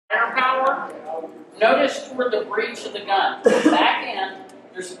Firepower. Notice toward the breech of the gun, the back end,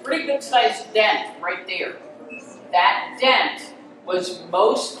 there's a pretty good sized dent right there. That dent was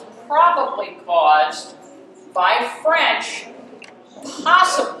most probably caused by French,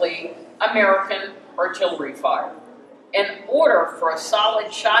 possibly American artillery fire. In order for a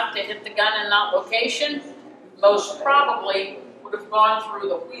solid shot to hit the gun in that location, most probably would have gone through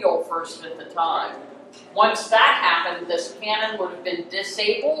the wheel first at the time. Once that happened, this cannon would have been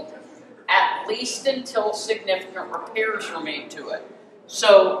disabled at least until significant repairs were made to it.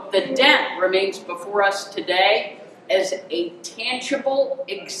 So the dent remains before us today as a tangible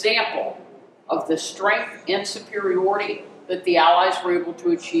example of the strength and superiority that the Allies were able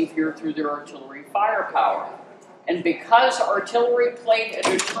to achieve here through their artillery firepower. And because artillery played a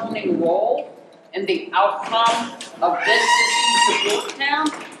determining role in the outcome of this siege of Yorktown,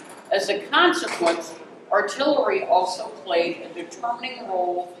 as a consequence, artillery also played a determining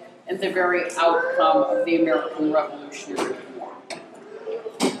role in the very outcome of the American Revolutionary War.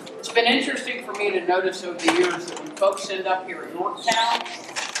 It's been interesting for me to notice over the years that when folks end up here at Yorktown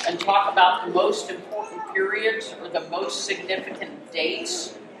and talk about the most important periods or the most significant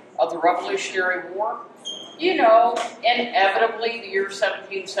dates of the Revolutionary War, you know, inevitably the year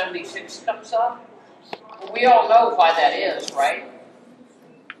 1776 comes up. Well, we all know why that is, right?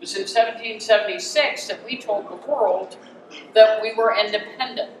 It was in 1776 that we told the world that we were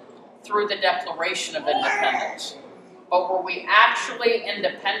independent through the Declaration of Independence. But were we actually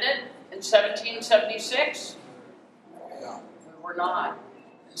independent in 1776? We were not.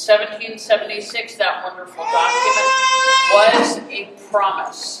 In 1776, that wonderful document was a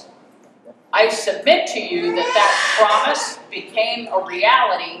promise. I submit to you that that promise became a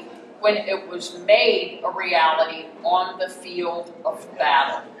reality when it was made a reality on the field of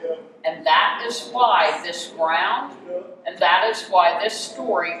battle. And that is why this ground, and that is why this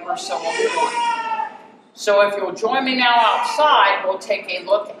story are so important. So if you'll join me now outside, we'll take a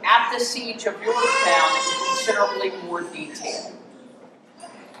look at the siege of Yorktown in considerably more detail.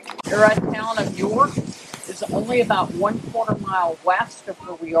 Here at the town of York is only about 1/4 mile west of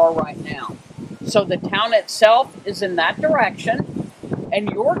where we are right now. So the town itself is in that direction, and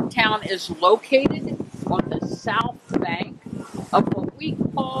Yorktown is located on the south bank of what we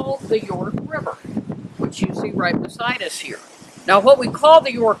call the York River, which you see right beside us here. Now, what we call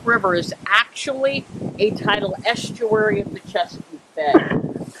the York River is actually a tidal estuary of the Chesapeake Bay.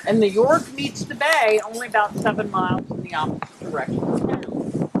 And the York meets the bay only about 7 miles in the opposite direction of town.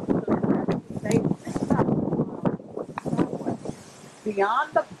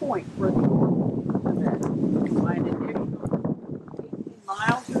 Beyond the point where the York meets the bay, by an additional 18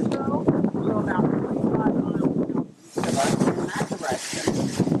 miles or so, so about 25 miles southeast of us in that direction,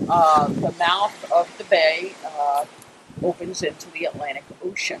 the mouth of the bay opens into the Atlantic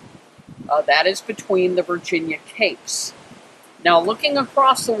Ocean. That is between the Virginia Capes. Now, looking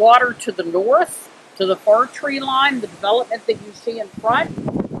across the water to the north, to the far tree line, the development that you see in front,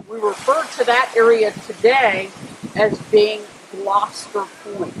 we refer to that area today as being Gloucester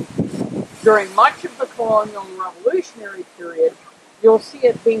Point. During much of the colonial and revolutionary period, you'll see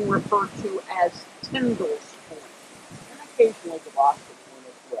it being referred to as Tyndall's Point, and occasionally Gloucester Point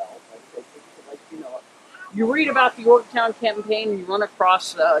as well, but just to let you know it. You read about the Yorktown campaign, you run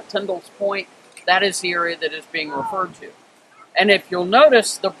across Tyndall's Point, that is the area that is being referred to. And if you'll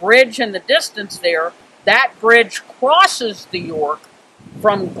notice the bridge in the distance there, that bridge crosses the York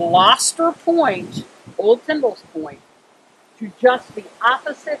from Gloucester Point, Old Tyndall's Point, to just the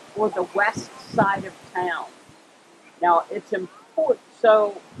opposite or the west side of town. Now, it's important.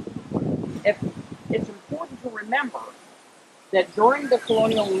 So, it's important to remember that during the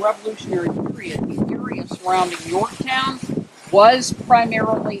colonial and revolutionary period, the area surrounding Yorktown was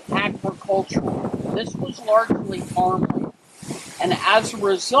primarily agricultural. This was largely farmland. And as a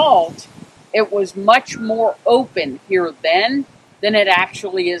result, it was much more open here then than it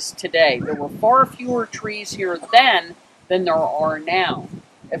actually is today. There were far fewer trees here then than there are now.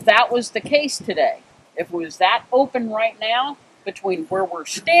 If that was the case today, if it was that open right now between where we're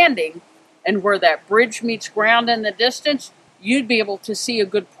standing and where that bridge meets ground in the distance, you'd be able to see a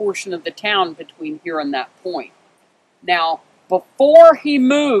good portion of the town between here and that point. Now, before he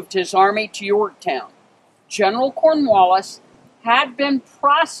moved his army to Yorktown, General Cornwallis had been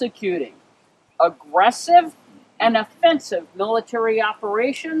prosecuting aggressive and offensive military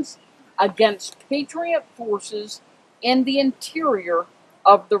operations against Patriot forces in the interior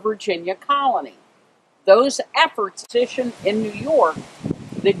of the Virginia colony. Those efforts, positioned in New York,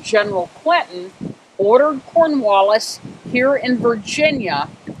 that General Clinton ordered Cornwallis here in Virginia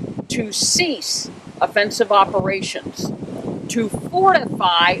to cease offensive operations, to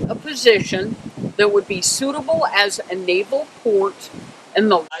fortify a position that would be suitable as a naval port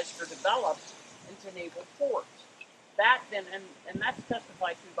and the Leicester developed into naval ports. That then, and that's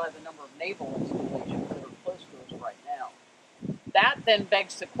testified to by the number of naval installations that are close to us right now. That then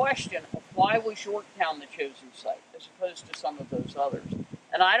begs the question of why was Yorktown the chosen site as opposed to some of those others?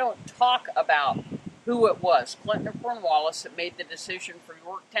 And I don't talk about who it was, Clinton or Cornwallis, that made the decision for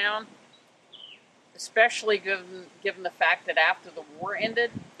Yorktown, especially given the fact that after the war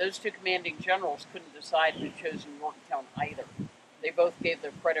ended, those two commanding generals couldn't decide who had chosen Yorktown either. They both gave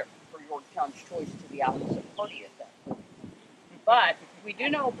their credit for Yorktown's choice to the opposite party at that point. But we do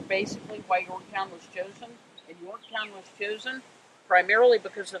know basically why Yorktown was chosen, and Yorktown was chosen primarily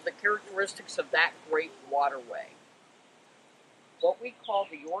because of the characteristics of that great waterway. What we call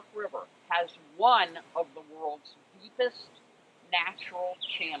the York River has one of the world's deepest natural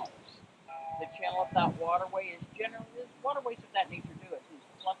channels. The channel of that waterway is generally, waterways of that nature do it, can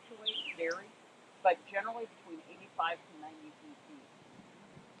fluctuate, vary, but generally between 85 to 93 feet,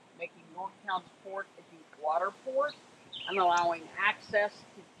 making Yorktown's port a deep water port and allowing access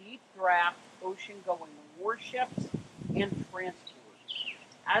to deep draft ocean-going warships and transports,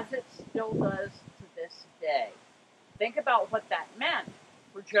 as it still does to this day. Think about what that meant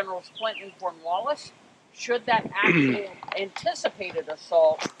for Generals Clinton and Cornwallis should that actual anticipated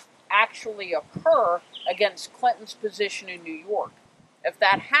assault actually occur against Clinton's position in New York. If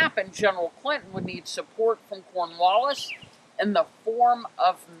that happened, General Clinton would need support from Cornwallis in the form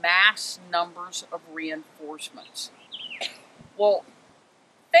of mass numbers of reinforcements. Well,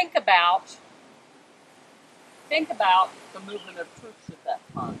 think about the movement of troops at that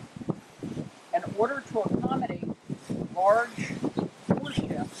time. In order to accommodate large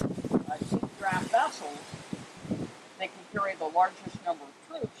warships, deep draft vessels that can carry the largest number of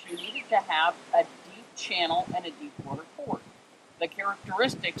troops, you needed to have a deep channel and a deep water port. The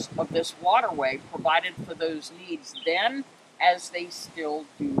characteristics of this waterway provided for those needs then, as they still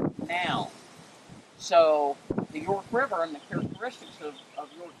do now. So the York River and the characteristics of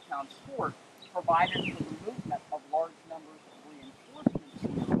Yorktown's port provided for the movement of large numbers of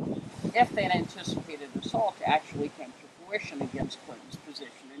reinforcements if that anticipated assault actually came to fruition against Clinton's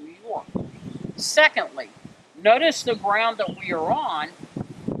position in New York. Secondly, notice the ground that we are on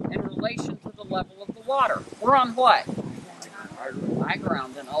in relation to the level of the water. We're on what? High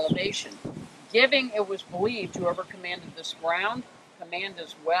ground and elevation. Giving, it was believed, whoever commanded this ground, command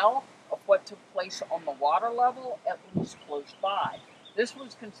as well of what took place on the water level, at least close by. This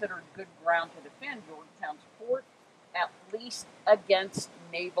was considered good ground to defend Yorktown's port, at least against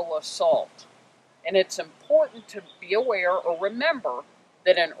naval assault. And it's important to be aware or remember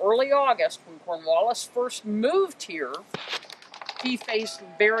that in early August, when Cornwallis first moved here, he faced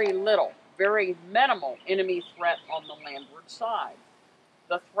very little, very minimal enemy threat on the landward side.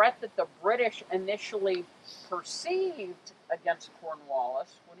 The threat that the British initially perceived against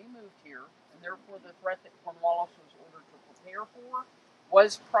Cornwallis when he moved here, and therefore the threat that Cornwallis was ordered to prepare for,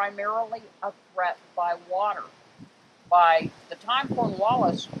 was primarily a threat by water. By the time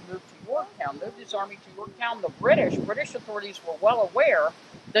Cornwallis moved to Yorktown, moved his army to Yorktown, the British authorities were well aware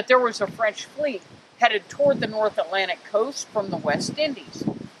that there was a French fleet headed toward the North Atlantic coast from the West Indies.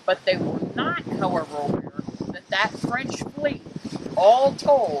 But they were not, however, aware that that French fleet, all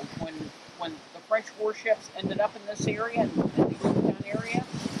told, when the French warships ended up in this area, in the Yorktown area,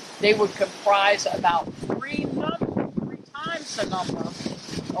 they would comprise about three times the number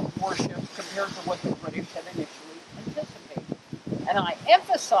of warships compared to what the British had initially anticipated. And I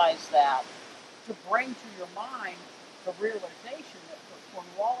emphasize that to bring to your mind the realization that what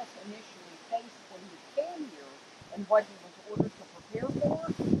Cornwallis initially faced when he came here and what he was ordered to prepare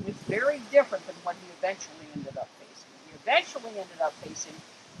for was very different than what he eventually ended up facing. He eventually ended up facing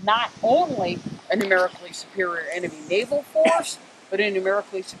not only a numerically superior enemy naval force, but a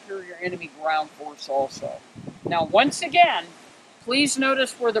numerically superior enemy ground force also. Now, once again, please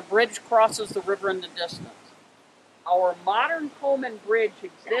notice where the bridge crosses the river in the distance. Our modern Coleman Bridge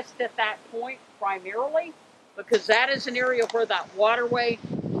exists at that point primarily because that is an area where that waterway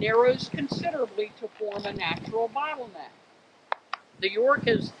narrows considerably to form a natural bottleneck. The York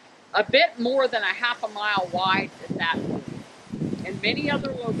is a bit more than a half a mile wide at that point. In many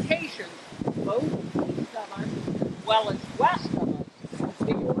other locations, both east of us as well as west of us,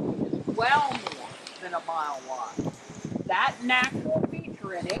 the York is well more than a mile wide. That natural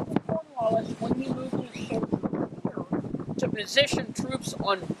feature enabled Cornwallis, when he moved his soldiers here, to position troops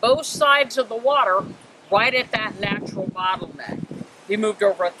on both sides of the water right at that natural bottleneck. He moved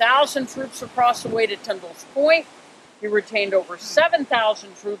over 1,000 troops across the way to Tyndall's Point. He retained over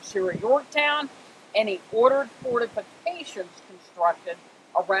 7,000 troops here at Yorktown, and he ordered fortifications fortifications constructed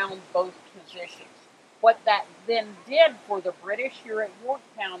around both positions. What that then did for the British here at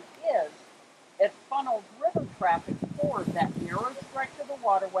Yorktown is it funneled river traffic toward that narrow stretch of the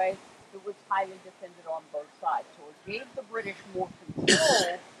waterway that was highly defended on both sides. So it gave the British more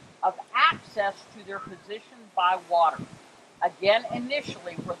control of access to their position by water. Again,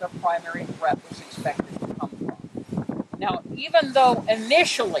 initially, where the primary threat was expected to come from. Now, even though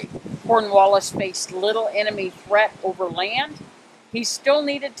initially Cornwallis faced little enemy threat over land, he still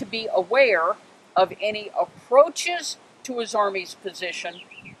needed to be aware of any approaches to his army's position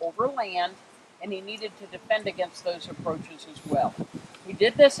over land, and he needed to defend against those approaches as well. He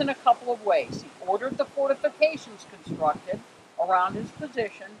did this in a couple of ways. He ordered the fortifications constructed around his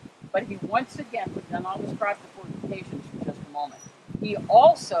position, but he once again, and I'll describe the fortifications in just a moment, he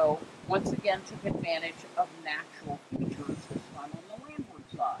also once again took advantage of natural features, this time on the landward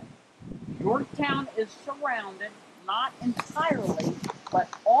side. Yorktown is surrounded, not entirely, but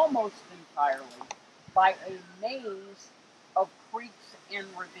almost entirely, by a maze of creeks and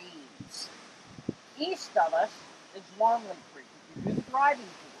ravines. East of us is Longley Creek. If you do the driving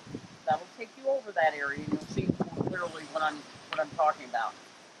tour, that'll take you over that area, and you'll see more clearly what I'm talking about.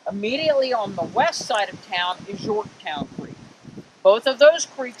 Immediately on the west side of town is Yorktown Creek. Both of those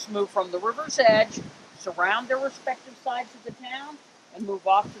creeks move from the river's edge, surround their respective sides of the town, and move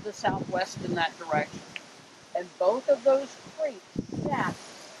off to the southwest in that direction. And both of those creeks set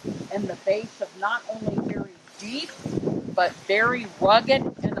in the base of not only very deep, but very rugged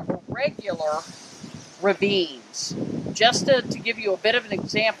and irregular ravines. Just to give you a bit of an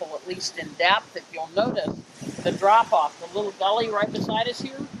example, at least in depth, if you'll notice the drop-off, the little gully right beside us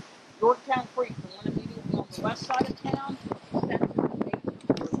here, Yorktown Creek, the one immediately on the west side of town, sets in the base of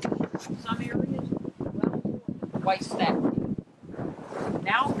the ravines. In some areas, well more than twice that deep.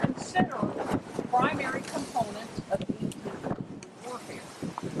 Now consider primary components of 18th century warfare.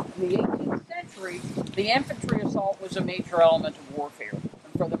 In the 18th century, the infantry assault was a major element of warfare.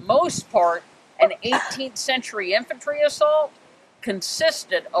 And for the most part, an 18th century infantry assault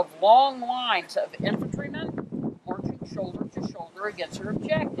consisted of long lines of infantrymen marching shoulder to shoulder against their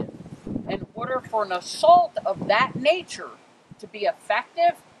objective. In order for an assault of that nature to be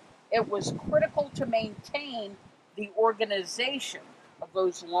effective, it was critical to maintain the organization of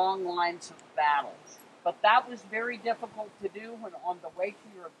those long lines of battles. But that was very difficult to do when on the way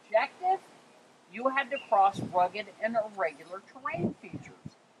to your objective, you had to cross rugged and irregular terrain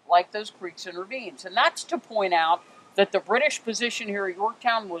features, like those creeks and ravines. And that's to point out that the British position here at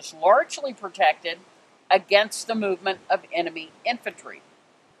Yorktown was largely protected against the movement of enemy infantry.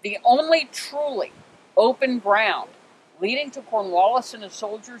 The only truly open ground leading to Cornwallis and his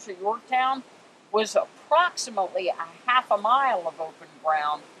soldiers at Yorktown was approximately a half a mile of open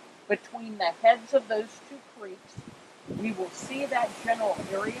ground between the heads of those two creeks. We will see that general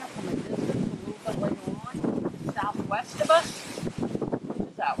area from a distance a little bit later on. Southwest of us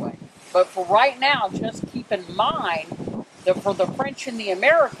is that way. But for right now, just keep in mind that for the French and the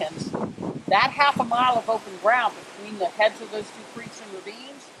Americans, that half a mile of open ground between the heads of those two creeks and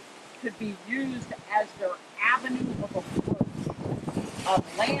ravines could be used as their avenue of approach,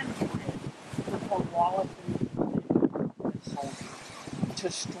 of land bridge for Cornwallis and his soldiers. To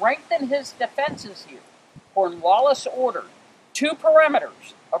strengthen his defenses here, Cornwallis ordered 2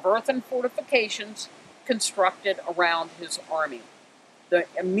 perimeters of earthen fortifications constructed around his army. The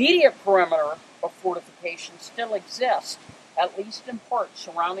immediate perimeter of fortifications still exists, at least in part,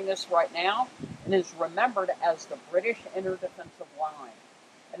 surrounding us right now, and is remembered as the British inner defensive line.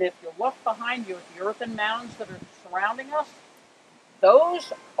 And if you look behind you at the earthen mounds that are surrounding us,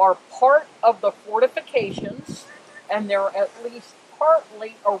 those are part of the fortifications, and they're at least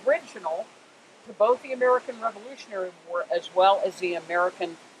partly original to both the American Revolutionary War as well as the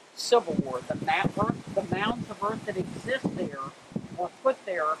American Civil War. The mounds of earth that exist there were put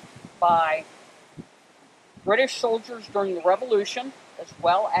there by British soldiers during the Revolution, as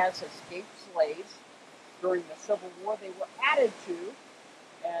well as escaped slaves during the Civil War. They were added to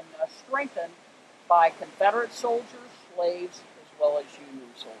and strengthened by Confederate soldiers, slaves, as well as Union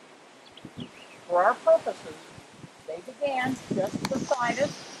soldiers. For our purposes, they began just beside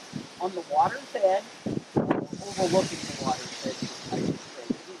us on the water's edge, overlooking the water's edge, I should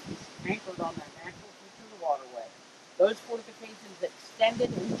say, anchored on that natural feature of the waterway. Those fortifications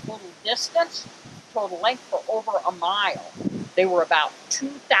extended in total distance, total length for over a mile. They were about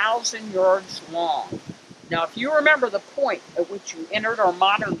 2,000 yards long. Now, if you remember, the point at which you entered our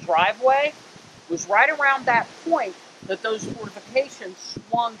modern driveway was right around that point that those fortifications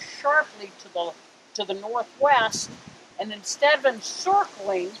swung sharply to the northwest, and instead of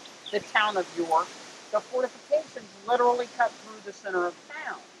encircling the town of York, the fortifications literally cut through the center of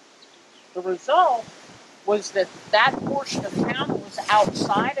town. The result was that that portion of town that was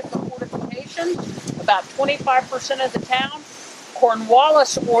outside of the fortifications, about 25% of the town,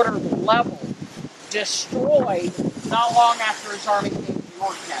 Cornwallis ordered leveled, destroyed, not long after his army came to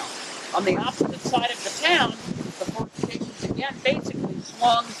Yorktown. On the opposite side of the town, the fortifications again basically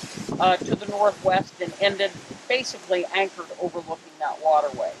swung to the northwest and ended basically anchored overlooking that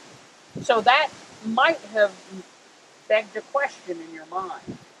waterway. So that might have begged a question in your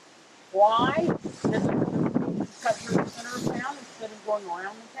mind. Why did the fortifications cut through the center of town instead of going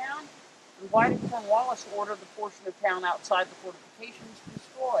around the town? And why did Cornwallis order the portion of town outside the fortifications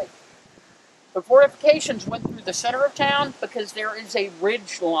destroyed? The fortifications went through the center of town because there is a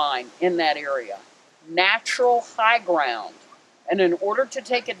ridge line in that area, natural high ground. And in order to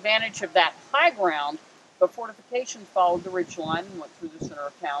take advantage of that high ground, the fortifications followed the ridge line and went through the center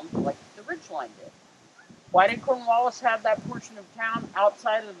of town like the ridge line did. Why did Cornwallis have that portion of town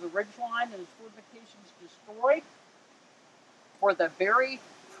outside of the ridge line and his fortifications destroyed? For the very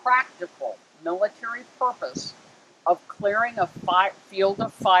practical military purpose of clearing a field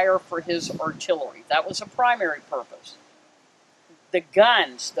of fire for his artillery. That was a primary purpose. The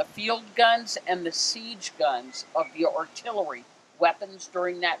guns, the field guns and the siege guns of the artillery weapons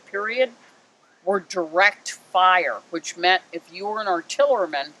during that period were direct fire, which meant if you were an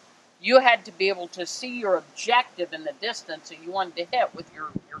artilleryman, you had to be able to see your objective in the distance that you wanted to hit with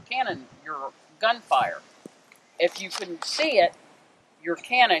your cannon, your gunfire. If you couldn't see it, your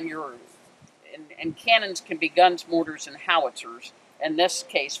cannon, and cannons can be guns, mortars, and howitzers. In this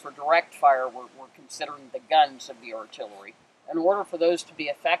case, for direct fire, we're considering the guns of the artillery. In order for those to be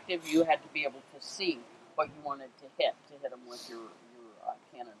effective, you had to be able to see what you wanted to hit them with your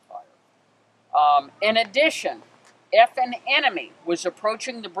cannon fire. In addition, if an enemy was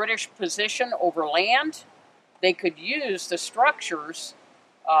approaching the British position over land, they could use the structures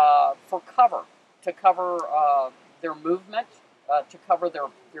for cover, to cover their movement, to cover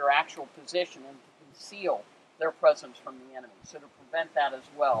their actual position and to conceal their presence from the enemy. So to prevent that as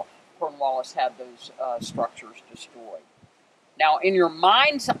well, Cornwallis had those structures destroyed. Now, in your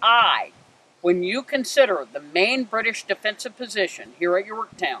mind's eye, when you consider the main British defensive position here at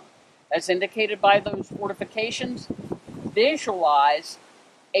Yorktown, as indicated by those fortifications, visualize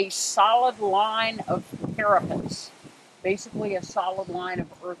a solid line of parapets, basically a solid line of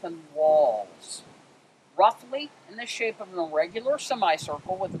earthen walls, roughly in the shape of an irregular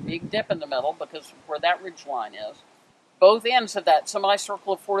semicircle with a big dip in the middle because where that ridge line is. Both ends of that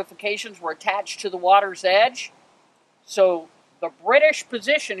semicircle of fortifications were attached to the water's edge. So the British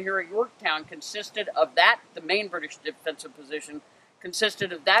position here at Yorktown consisted of that, the main British defensive position,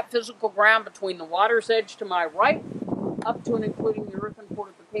 consisted of that physical ground between the water's edge to my right, up to and including the earthen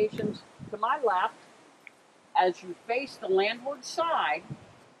fortifications to my left. As you face the landward side,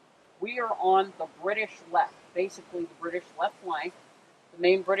 we are on the British left, basically the British left flank, the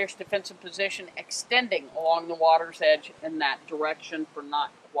main British defensive position extending along the water's edge in that direction for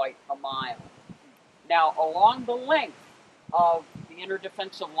not quite a mile. Now, along the length of the inner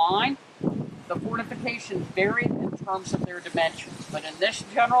defensive line, the fortifications varied in terms of their dimensions, but in this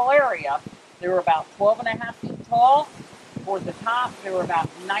general area, they were about 12.5 feet tall. For the top, they were about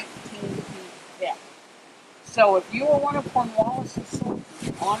 19 feet thick. So if you were one of Cornwallis'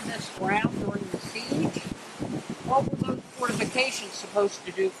 soldiers on this ground during the siege, what were those fortifications supposed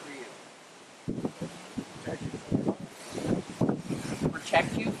to do for you?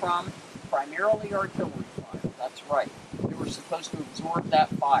 Protect you from primarily artillery fire. That's right. They were supposed to absorb that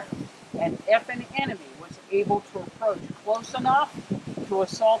fire. And if an enemy was able to approach close enough to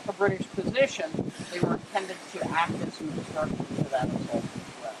assault the British position, they were intended to act as an obstruction to that assault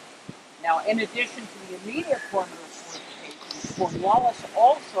as well. Now, in addition to the immediate perimeter fortifications, Cornwallis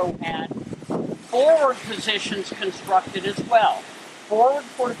also had forward positions constructed as well. Forward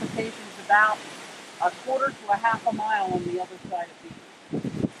fortifications about a quarter to a half a mile on the other side of these.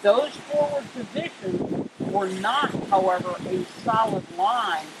 Those forward positions were not, however, a solid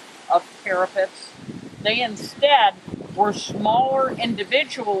line of parapets. They instead were smaller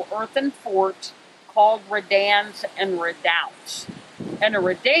individual earthen forts called redans and redoubts. And a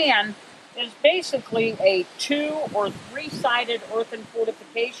redan is basically a 2- or 3-sided earthen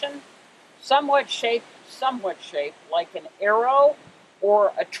fortification, somewhat shaped like an arrow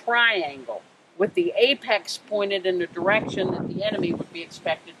or a triangle, with the apex pointed in the direction that the enemy would be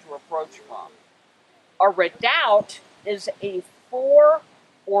expected to approach from. A redoubt is a 4-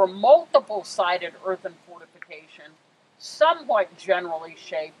 or multiple-sided earthen fortification, somewhat generally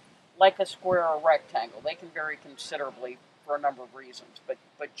shaped like a square or rectangle. They can vary considerably for a number of reasons, but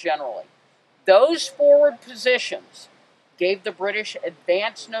generally. Those forward positions gave the British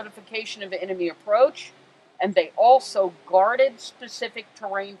advance notification of enemy approach, and they also guarded specific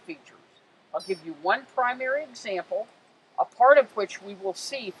terrain features. I'll give you one primary example, a part of which we will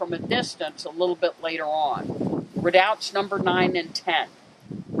see from a distance a little bit later on. Redoubts number 9 and 10.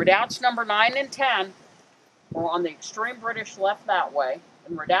 Redoubts number 9 and 10 are on the extreme British left that way,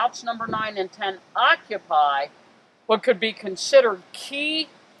 and redoubts number 9 and 10 occupy what could be considered key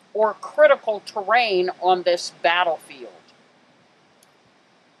or critical terrain on this battlefield.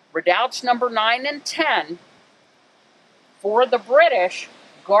 Redoubts number 9 and 10 for the British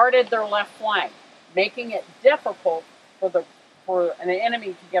guarded their left flank, making it difficult for an enemy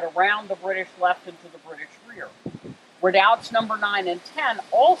to get around the British left into the British rear. Redoubts number 9 and 10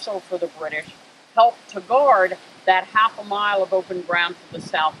 also for the British helped to guard that half a mile of open ground to the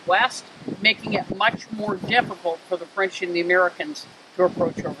southwest, making it much more difficult for the French and the Americans to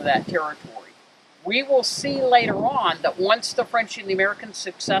approach over that territory. We will see later on that once the French and the Americans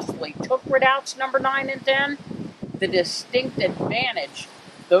successfully took redoubts number 9 and 10, the distinct advantage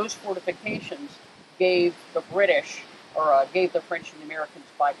those fortifications gave the British, or gave the French and the Americans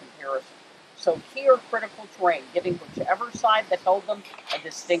by comparison. So key or critical terrain, giving whichever side that held them a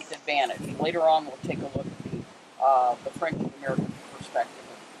distinct advantage. Later on, we'll take a look at the French and American perspective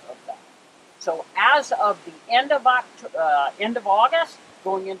of that. So as of the end of August,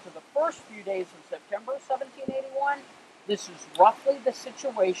 going into the first few days of September 1781, this is roughly the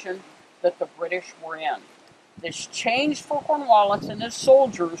situation that the British were in. This changed for Cornwallis and his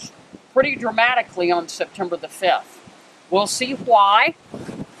soldiers pretty dramatically on September the 5th. We'll see why.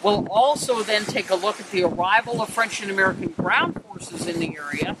 We'll also then take a look at the arrival of French and American ground forces in the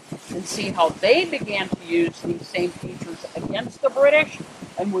area and see how they began to use these same features against the British,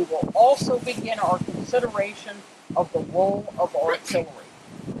 and we will also begin our consideration of the role of artillery.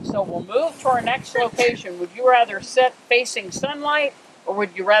 So we'll move to our next location. Would you rather sit facing sunlight, or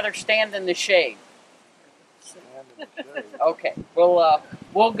would you rather stand in the shade? Okay, we'll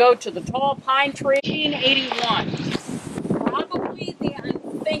go to the tall pine tree. 1881. Probably the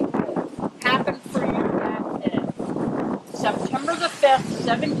unthinkable happened for you that day. September the 5th,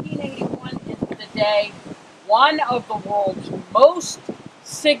 1781 is the day one of the world's most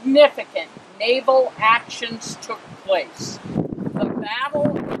significant naval actions took place. The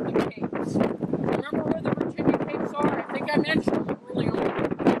Battle of the Capes. Remember where the Virginia Capes are? I think I mentioned them earlier on.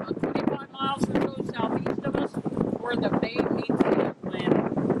 About 25 miles or so southeast of us, where the bay meets the Atlantic.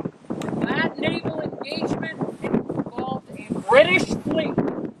 That naval engagement involved a British fleet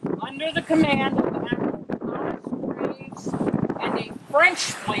under the command of Admiral Thomas Graves and a French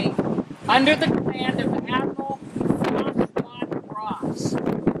fleet under the command of Admiral Francois Gras.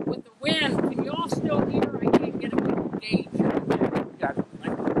 With the wind, can you all still hear? I can't get a good gauge of that.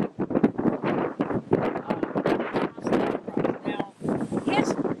 Now,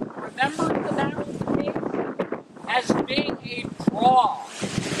 history remembers the Battle of the Capes as being a draw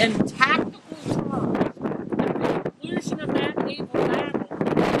in tactical terms. At the conclusion of that naval battle,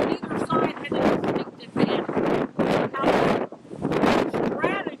 neither side had a distinct advantage. However,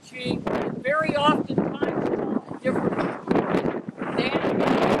 strategy is very oftentimes a different story than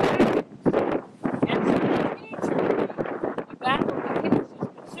tactics. And strategically, the Battle of the Capes is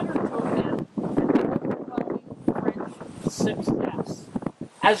considered to have been an overwhelming French success.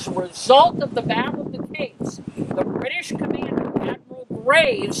 As a result of the Battle of the Capes, the British commander, Admiral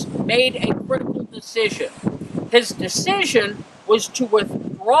Graves, made a critical decision. His decision was to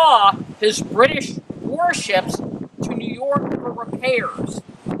withdraw his British warships to New York for repairs,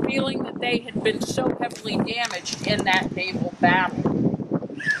 feeling that they had been so heavily damaged in that naval battle.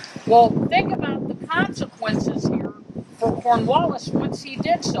 Well, think about the consequences here for Cornwallis once he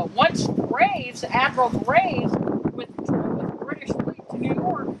did so. Once Admiral Graves withdrew with the British fleet to New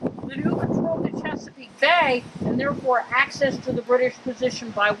York, who controlled the Chesapeake Bay and therefore access to the British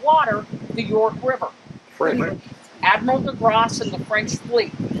position by water, the York River. French. Admiral de Grasse and the French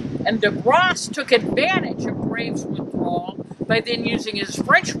fleet. And de Grasse took advantage of Graves' withdrawal by then using his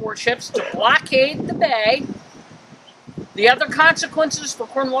French warships to blockade the bay. The other consequences for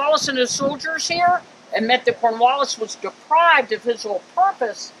Cornwallis and his soldiers here, it meant that Cornwallis was deprived of his whole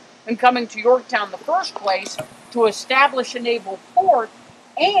purpose in coming to Yorktown in the first place, to establish a naval port,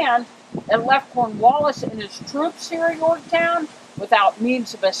 and it left Cornwallis and his troops here at Yorktown without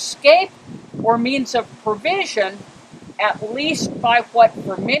means of escape or means of provision, at least by what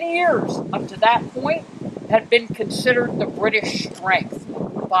for many years up to that point had been considered the British strength,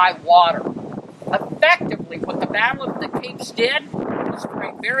 by water. Effectively, what the Battle of the Capes did was, for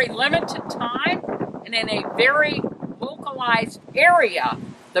a very limited time and in a very localized area,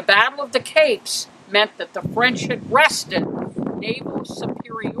 The Battle of the Capes meant that the French had wrested naval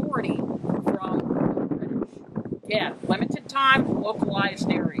superiority from the British. Again, limited time, localized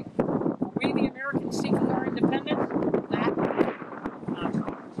area. Were we the Americans seeking our independence? That at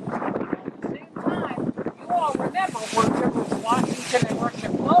the same time, you all remember where Generals Washington and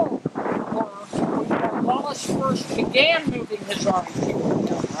Rochambeau were when Wallace first began moving his army to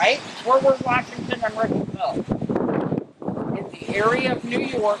Yorktown, right? Where were Washington and Rochambeau? In the area of New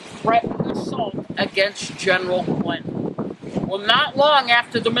York, threatened assault against General Clinton. Well, not long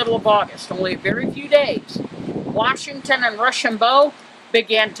after the middle of August, only a very few days, Washington and Rochambeau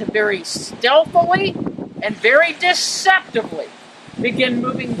began to very stealthily and very deceptively begin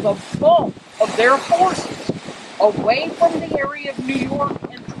moving the bulk of their forces away from the area of New York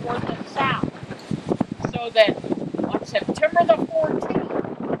and toward the south. So that on September the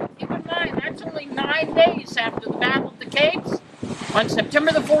 14th, keep in mind that's only 9 days after the Battle of the Capes, on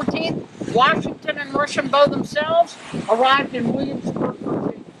September the 14th, Washington and Rochambeau themselves arrived in Williamsburg,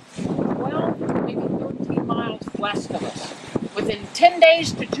 Virginia, 12, maybe 13 miles west of us. Within 10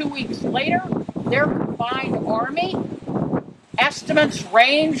 days to 2 weeks later, their combined army, estimates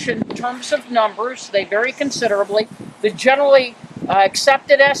range in terms of numbers, they vary considerably. The generally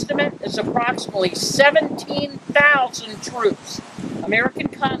accepted estimate is approximately 17,000 troops. American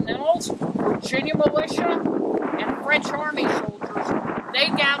Continentals, Virginia militia, and French army soldiers, they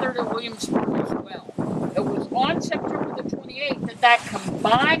gathered at Williamsburg as well. It was on September the 28th that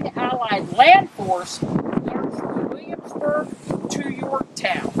combined Allied land force marched from Williamsburg to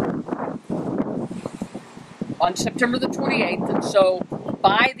Yorktown. On September the 28th, and so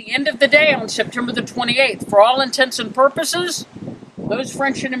by the end of the day on September the 28th, for all intents and purposes, those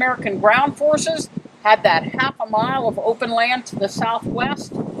French and American ground forces had that half a mile of open land to the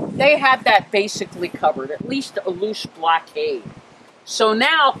southwest. They had that basically covered, at least a loose blockade. So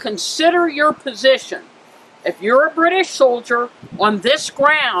now consider your position. If you're a British soldier on this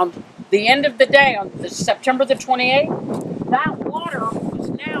ground, the end of the day, on September the 28th, that water was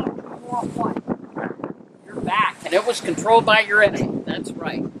now your what? Your back, and it was controlled by your enemy. That's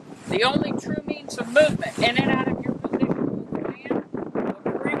right. The only true means of movement in and out of your position was land,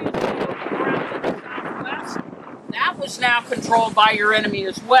 previously open ground in the southwest, that was now controlled by your enemy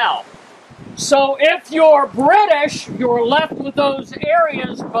as well. So if you're British, you're left with those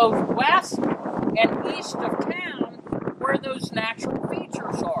areas both west and east of town where those natural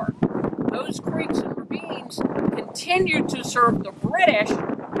features are. Those creeks and ravines continue to serve the British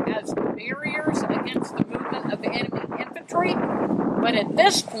as barriers against the movement of enemy infantry. But at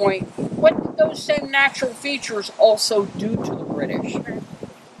this point, what did those same natural features also do to the British?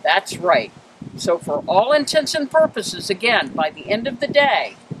 That's right. So for all intents and purposes, again, by the end of the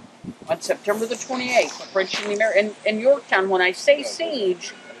day, on September the 28th, the French and the Americans, in Yorktown, when I say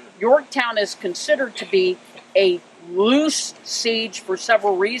siege, Yorktown is considered to be a loose siege for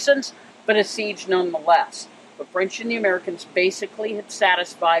several reasons, but a siege nonetheless. The French and the Americans basically had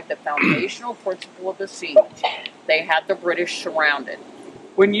satisfied the foundational principle of the siege. They had the British surrounded.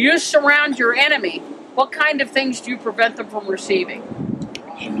 When you surround your enemy, what kind of things do you prevent them from receiving?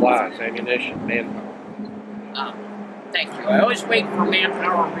 Supplies, ammunition, manpower. Thank you. I always wait for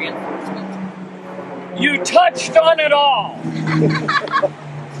manpower reinforcement. You touched on it all.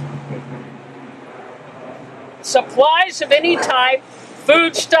 Supplies of any type,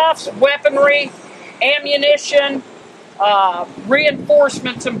 foodstuffs, weaponry, ammunition,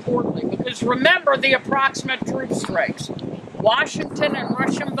 reinforcements importantly, because remember the approximate troop strengths. Washington and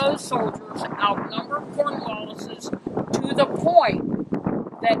Rochambeau's soldiers outnumbered Cornwallis's to the point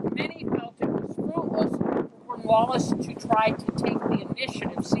that many felt it was fruitless for Cornwallis to try to take the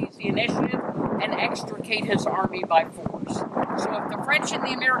initiative, seize the initiative, and extricate his army by force. So if the French and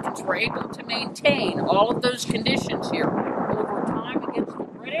the Americans were able to maintain all of those conditions here over time against the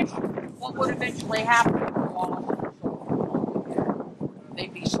British, what would eventually happen to Cornwallis and his soldiers?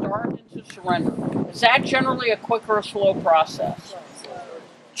 They'd be starved into surrender. Is that generally a quick or a slow process?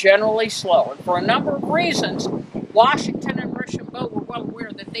 Generally slow. And for a number of reasons, Washington and Rochambeau were well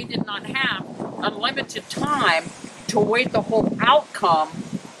aware that they did not have unlimited time to await the whole outcome,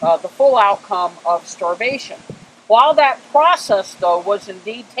 the full outcome of starvation. While that process, though, was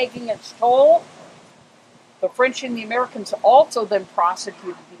indeed taking its toll, the French and the Americans also then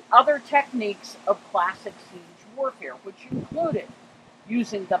prosecuted the other techniques of classic siege warfare, which included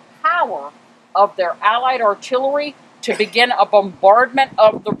using the power of their Allied artillery to begin a bombardment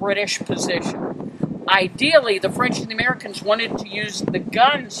of the British position. Ideally, the French and the Americans wanted to use the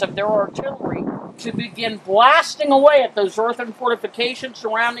guns of their artillery to begin blasting away at those earthen fortifications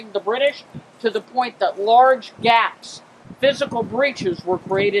surrounding the British to the point that large gaps physical breaches were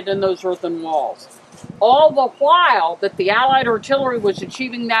created in those earthen walls. All the while that the Allied artillery was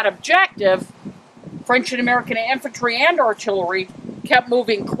achieving that objective, French and American infantry and artillery kept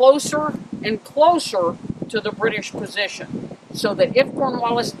moving closer and closer to the British position, so that if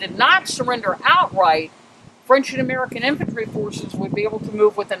Cornwallis did not surrender outright, French and American infantry forces would be able to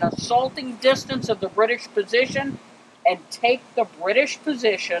move within assaulting distance of the British position and take the British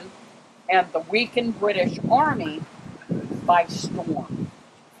position and the weakened British army by storm.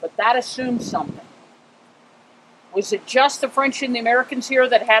 But that assumes something. Was it just the French and the Americans here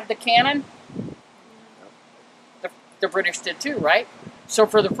that had the cannon? The British did too, right? So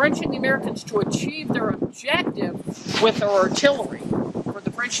for the French and the Americans to achieve their objective with their artillery, for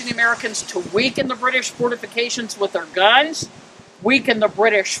the French and the Americans to weaken the British fortifications with their guns, weaken the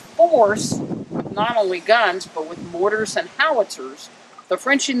British force with not only guns, but with mortars and howitzers, the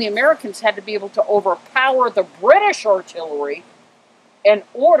French and the Americans had to be able to overpower the British artillery in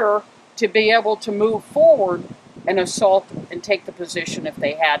order to be able to move forward and assault and take the position if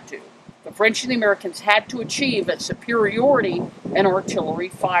they had to. The French and the Americans had to achieve a superiority in artillery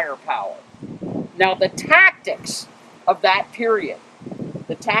firepower. Now, the tactics of that period,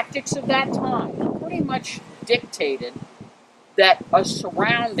 the tactics of that time, pretty much dictated that a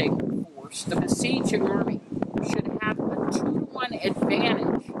surrounding force, the besieging army, should have a 2-to-1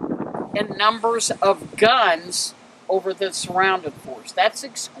 advantage in numbers of guns over the surrounded force. That's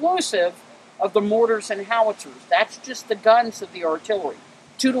exclusive of the mortars and howitzers. That's just the guns of the artillery.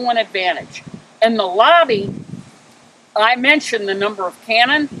 2-to-1 advantage. In the lobby, I mentioned the number of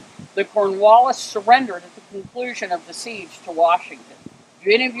cannon that Cornwallis surrendered at the conclusion of the siege to Washington.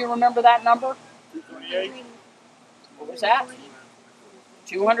 Do any of you remember that number? 228. What was that?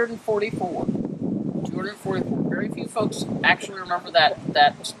 244. 244. Very few folks actually remember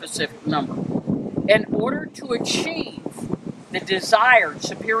that specific number. In order to achieve the desired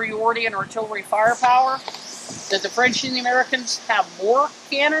superiority in artillery firepower, did the French and the Americans have more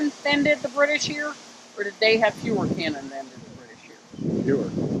cannon than did the British here? Or did they have fewer cannon than did the British here? Fewer.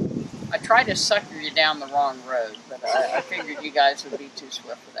 I tried to sucker you down the wrong road, but I figured you guys would be too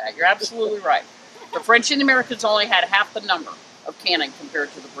swift for that. You're absolutely right. The French and the Americans only had half the number of cannon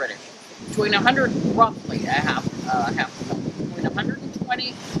compared to the British. Between 100, roughly half the number. Between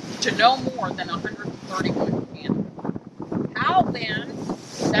 120 to no more than 131 cannon. How then,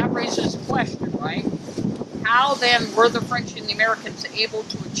 that raises a question, right? How then were the French and the Americans able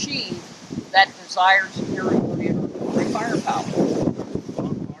to achieve that desired superiority in artillery firepower?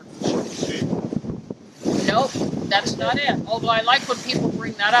 Nope, that's not it. Although I like when people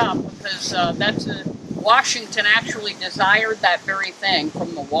bring that up, because Washington actually desired that very thing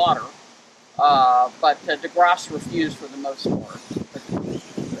from the water, but de Grasse refused for the most part.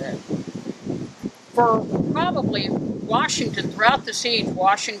 For probably Washington, throughout the siege,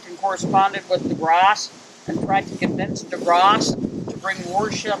 Washington corresponded with de Grasse and tried to convince de Grasse to bring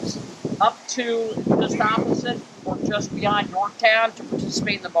warships up to just opposite or just beyond Yorktown to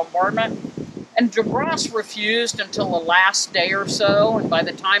participate in the bombardment. And de Grasse refused until the last day or so, and by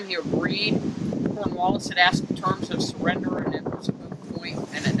the time he agreed, Cornwallis had asked the terms of surrender, and it was a moot point,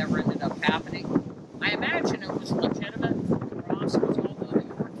 and it never ended up happening. I imagine it was legitimate for de Grasse, because although the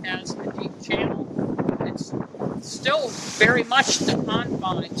York has a deep channel, it's still very much the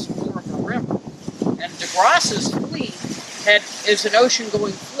confines more of a river. And de Grasse's fleet is an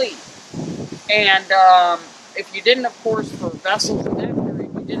ocean-going fleet. And if you didn't, of course, for vessels in that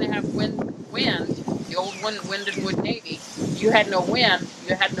period, you didn't have wind, the old wind and wood navy, you had no wind,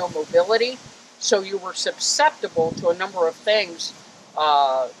 you had no mobility, so you were susceptible to a number of things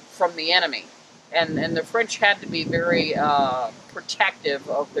from the enemy. And the French had to be very protective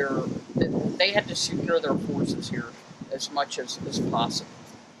of they had to secure their forces here as much as possible.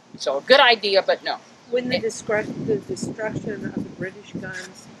 So a good idea, but no. Wouldn't the destruction of the British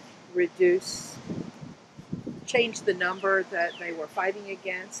guns change the number that they were fighting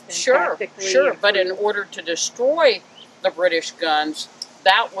against? And Sure, but in order to destroy the British guns,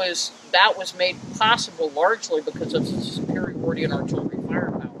 that was made possible largely because of the superiority in artillery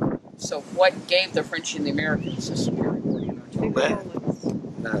firepower. So what gave the French and the Americans the superiority in artillery firepower?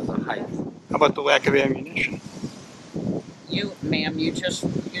 That is a height. How about the lack of ammunition? You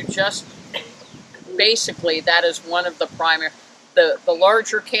just basically, that is one of the primary, the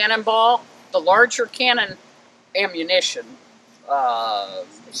larger cannonball, the larger cannon ammunition,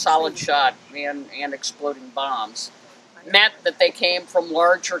 solid shot and exploding bombs, meant that they came from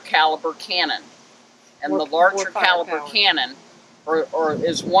larger caliber cannon. And the larger caliber cannon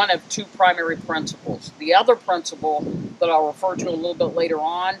is one of two primary principles. The other principle that I'll refer to a little bit later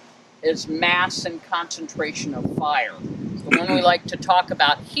on is mass and concentration of fire. one we like to talk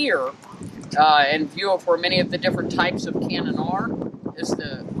about here, in view of where many of the different types of cannon are, is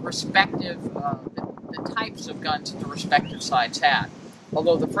the respective, the types of guns that the respective sides had.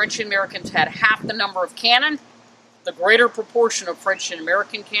 Although the French and Americans had half the number of cannon, the greater proportion of French and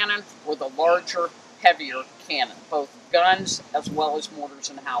American cannon were the larger, heavier cannon, both guns as well as mortars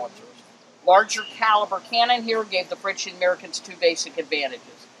and howitzers. Larger caliber cannon here gave the French and Americans two basic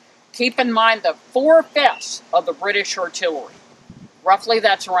advantages. Keep in mind that 4/5 of the British artillery, roughly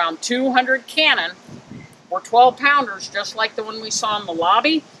that's around 200 cannon, were 12-pounders, just like the one we saw in the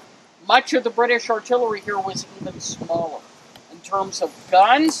lobby. Much of the British artillery here was even smaller. In terms of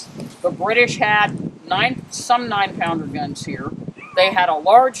guns, the British had some 9-pounder guns here. They had a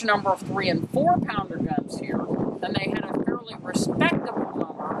large number of 3- and 4-pounder guns here, and they had a fairly respectable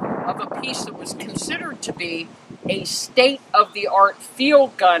number of a piece that was considered to be a state-of-the-art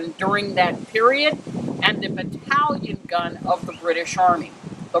field gun during that period, and the battalion gun of the British Army,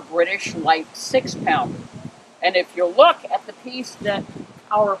 the British light 6-pounder. And if you look at the piece that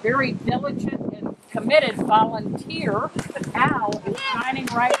our very diligent and committed volunteer, Al, is shining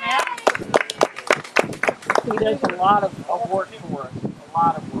right now, he does a lot of work for us, a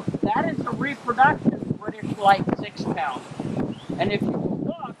lot of work. That is a reproduction British light 6-pounder. And if you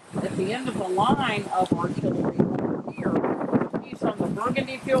look at the end of the line of artillery over here, the piece on the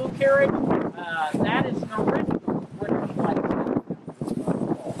Burgundy field carriage, that is an original British light 6-pounder.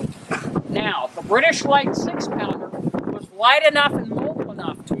 Now, the British light 6-pounder was light enough and mobile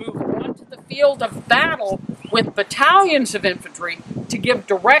enough to move onto the field of battle with battalions of infantry to give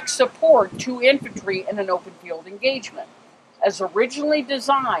direct support to infantry in an open field engagement. As originally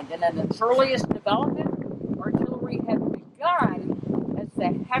designed and in its earliest development, artillery had begun as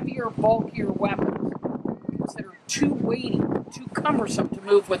the heavier, bulkier weapons, considered too weighty, too cumbersome to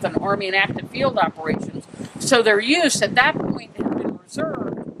move with an army in active field operations, so their use at that point had been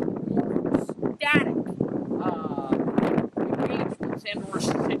reserved for static engagements and or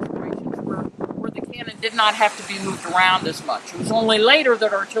situations where the cannon did not have to be moved around as much. It was only later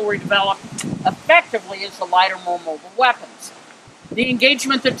that artillery developed effectively as the lighter, more mobile weapons. The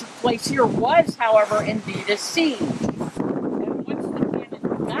engagement that took place here was, however, indeed a siege. And once the cannon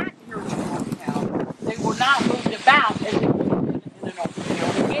got here to Yorktown, they were not moved about as they would in an open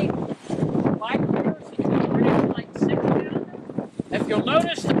field engagement. 5 years into the British light 6-pounder. If you'll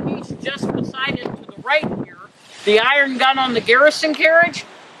notice the piece just beside it to the right here, the iron gun on the garrison carriage,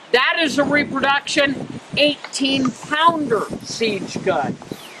 that is a reproduction 18-pounder siege gun.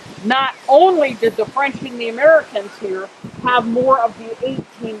 Not only did the French and the Americans here have more of the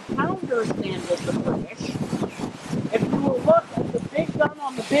 18-pounders than did the British, if you will look at the big gun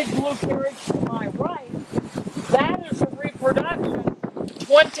on the big blue carriage to my right, that is a reproduction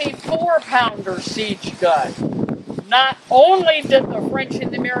 24-pounder siege gun. Not only did the French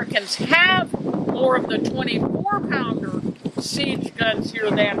and the Americans have more of the 24-pounder siege guns here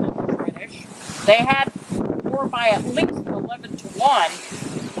than the British, they had more by at least 11 to 1.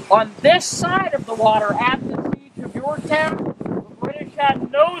 On this side of the water at the siege of Yorktown, the British had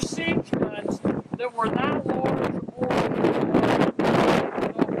no siege guns that were that large or the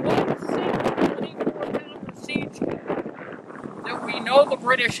one single 24-pounder siege gun that we know the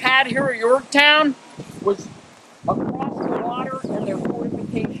British had here at Yorktown was across the water and their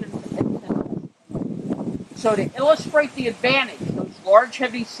fortifications at Temple. So to illustrate the advantage those large,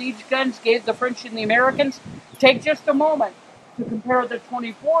 heavy siege guns gave the French and the Americans, take just a moment to compare the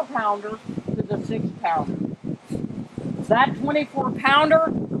 24-pounder to the 6-pounder. That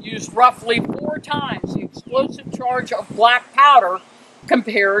 24-pounder used roughly 4 times the explosive charge of black powder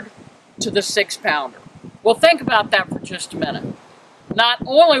compared to the 6-pounder. Well, think about that for just a minute. Not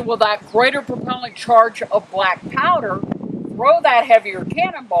only will that greater propelling charge of black powder throw that heavier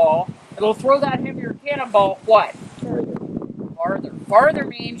cannonball, it'll throw that heavier cannonball what? Farther. Farther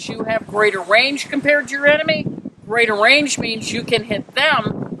means you have greater range compared to your enemy. Greater range means you can hit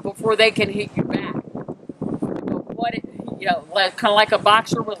them before they can hit you back. Kind of like a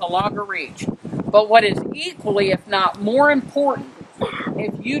boxer with a longer reach. But what is equally, if not more important,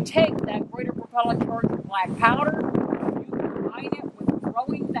 if you take that greater propelling charge of black powder, you combine it with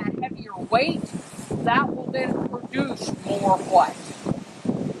throwing that heavier weight, that will then produce more what?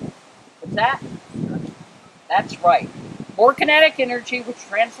 What's that? That's right. More kinetic energy, which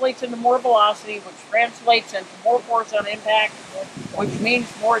translates into more velocity, which translates into more force on impact, which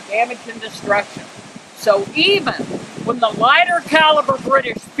means more damage and destruction. So even when the lighter caliber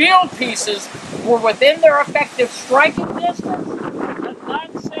British field pieces were within their effective striking distance, at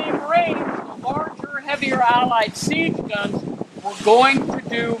that same range, the larger, heavier Allied siege guns were going to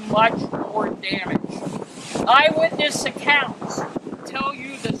do much more damage. eyewitness accounts tell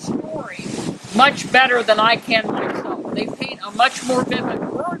you the story much better than I can myself. They paint a much more vivid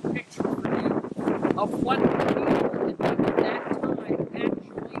word picture for you of what the people at that time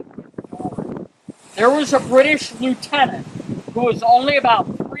actually endured. There was a British lieutenant who was only about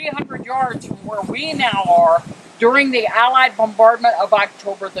 300 yards from where we now are during the Allied bombardment of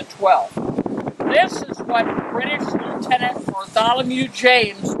October the 12th. This is what British Lieutenant Bartholomew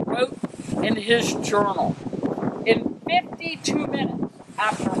James wrote in his journal. In 52 minutes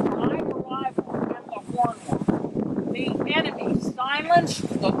after my arrival at the Hornwork, the enemy silenced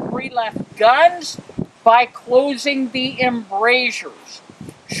the 3 left guns by closing the embrasures.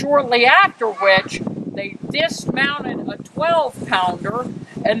 Shortly after which, they dismounted a 12-pounder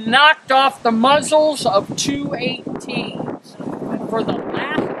and knocked off the muzzles of 2 18s. And for the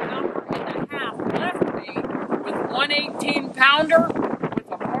last hour and a half left me with 1 18-pounder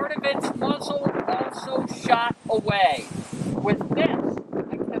with a part of its muzzle also shot away. With this,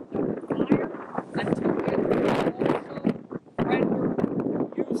 I kept up fire until it was also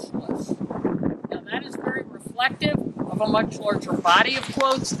rendered useless. Now that is very reflective of a much larger body of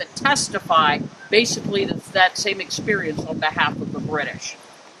quotes that testify basically to that same experience on behalf of the British.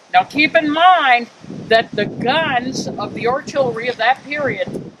 Now keep in mind that the guns of the artillery of that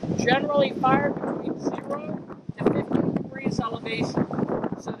period generally fired between 0 to 15 degrees elevation.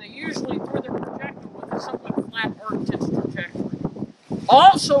 So they usually threw their projectile with a somewhat flat arced trajectory.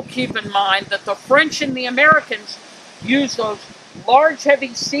 Also keep in mind that the French and the Americans used those large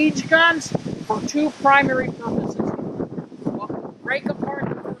heavy siege guns for 2 primary purposes. Well, break apart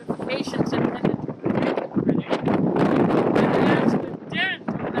the fortifications intended to protect the British, and as the dent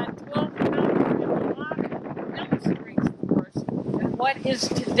of that 12-pounder block illustrates for us in what is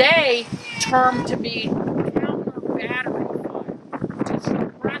today termed to be counter-battery fire to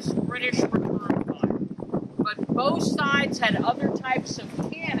suppress British return fire. But both sides had other types of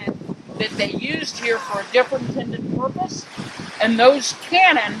cannon that they used here for a different intended purpose, and those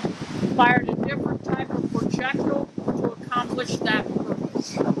cannon fired a different type of projectile to accomplish that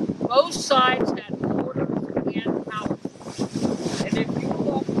purpose. Both sides had mortars and howitzers. And if you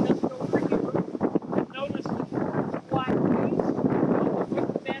look just over here, you'll notice the short flat piece of the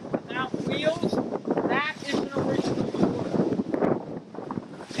quick bed without wheels. That is an original mortar.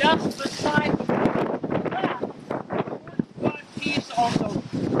 Just beside the left, the short flat piece on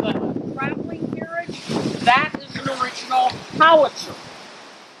the traveling carriage, that is an original howitzer.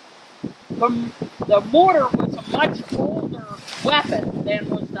 The mortar was a much older weapon than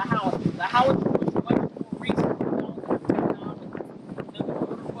was the howitzer. The howitzer was a much more recent development technology than the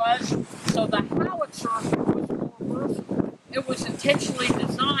mortar was. So the howitzer was more versatile. It was intentionally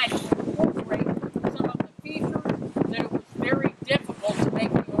designed to incorporate some of the features that it was very difficult to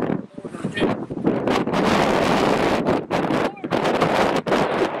make the older mortar do.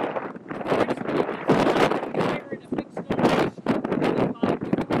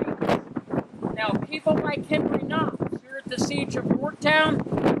 People like Henry Knox here at the siege of Yorktown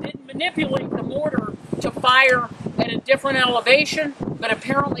did manipulate the mortar to fire at a different elevation, but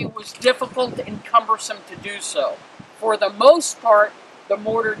apparently it was difficult and cumbersome to do so. For the most part, the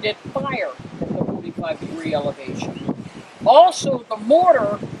mortar did fire at the 45-degree elevation. Also, the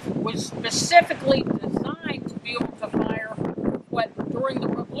mortar was specifically designed to be able to fire what during the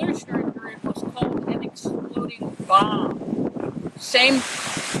Revolutionary period was called an exploding bomb. Same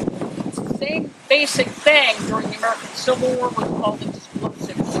basic thing during the American Civil War was called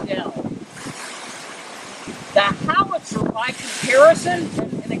explosive shell. The howitzer, by comparison,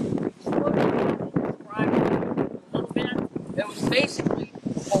 and explosive described a little bit, it was basically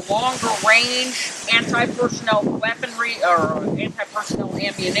a longer range anti-personnel weaponry or anti-personnel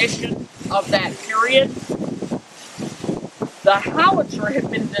ammunition of that period. The howitzer had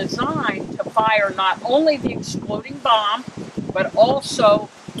been designed to fire not only the exploding bomb, but also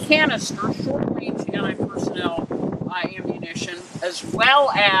canister, short-range anti-personnel ammunition, as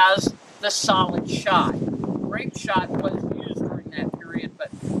well as the solid shot. Grape shot was used during that period, but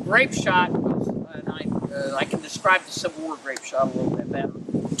grape shot was, and I can describe the Civil War grape shot a little bit better.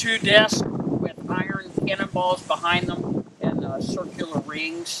 2 discs with iron cannonballs behind them and circular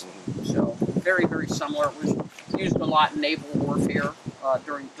rings, so very, very similar. It was used a lot in naval warfare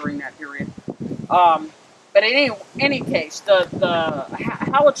during that period. But in any case, the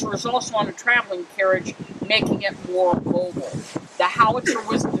howitzer is also on a traveling carriage, making it more mobile. The howitzer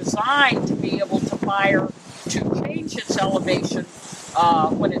was designed to be able to fire, to change its elevation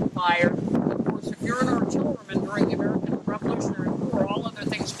when it fired. Of course, if you're an artilleryman during the American Revolutionary War, all other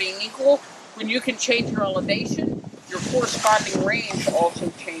things being equal, when you can change your elevation, your corresponding range also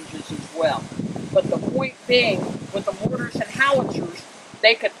changes as well. But the point being, with the mortars and howitzers,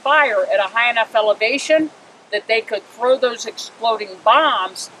 they could fire at a high enough elevation that they could throw those exploding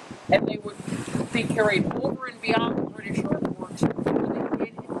bombs, and they would be carried over and beyond the British earthworks before they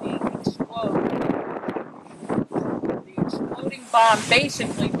did indeed explode. The exploding bomb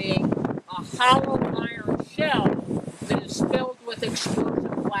basically being a hollow iron shell that is filled with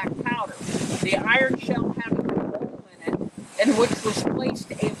explosive black powder. The iron shell having a hole in it, in which was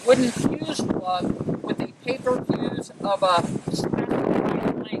placed a wooden fuse plug with a paper fuse of a specified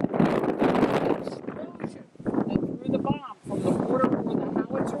length. The explosion that threw the bomb from the mortar or the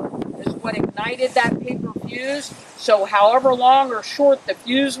howitzer is what ignited that paper fuse. So however long or short the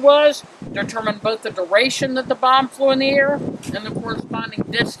fuse was determined both the duration that the bomb flew in the air and the corresponding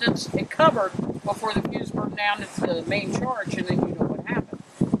distance it covered before the fuse burned down into the main charge, and then you know what happened.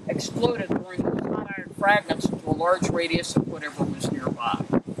 Exploded, throwing those hot iron fragments into a large radius of whatever was nearby.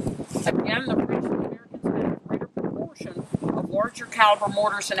 Again, the French and Americans had a greater proportion of larger caliber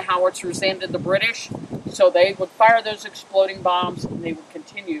mortars and howitzers than did the British, so they would fire those exploding bombs, and they would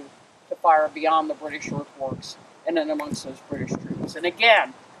continue to fire beyond the British earthworks and then amongst those British troops. And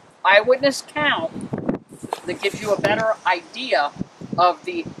again, eyewitness count that gives you a better idea of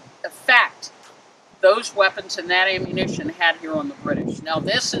the effect those weapons and that ammunition had here on the British. Now,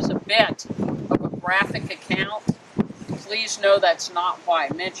 this is a bit of a graphic account. Please know that's not why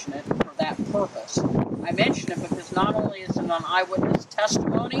I mention it for that purpose. I mention it because not only is it an eyewitness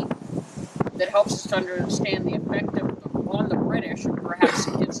testimony that helps us to understand the effect on the British, and perhaps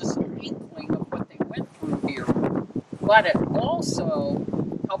it gives us an inkling of what they went through here, but it also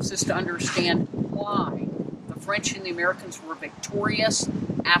helps us to understand why the French and the Americans were victorious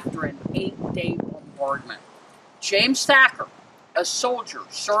after an 8-day bombardment. James Thacker, a soldier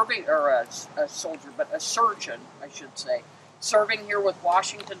serving, or a soldier, but a surgeon, I should say, serving here with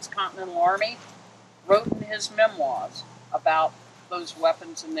Washington's Continental Army, wrote in his memoirs about those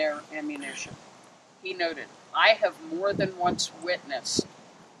weapons and their ammunition. He noted, "I have more than once witnessed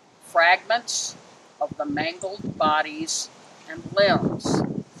fragments of the mangled bodies and limbs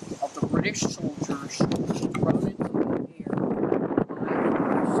of the British soldiers thrown into the air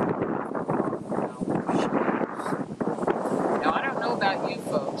by shells." Now, I don't know about you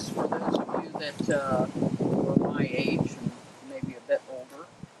folks, for those of you that were my age and maybe a bit older,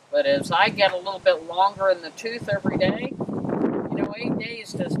 but as I get a little bit longer in the tooth every day, 8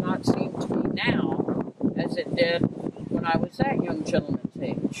 days does not seem to me now as it did when I was that young gentleman's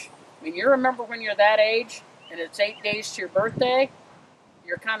age. I mean, you remember when you're that age and it's 8 days to your birthday,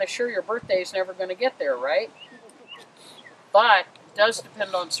 you're kind of sure your birthday is never going to get there, right? But it does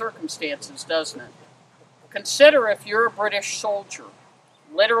depend on circumstances, doesn't it? Consider if you're a British soldier,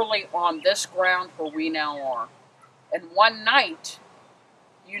 literally on this ground where we now are, and one night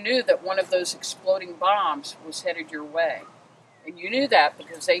you knew that one of those exploding bombs was headed your way. And you knew that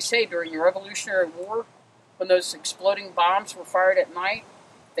because they say during the Revolutionary War, when those exploding bombs were fired at night,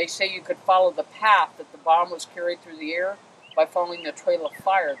 they say you could follow the path that the bomb was carried through the air by following the trail of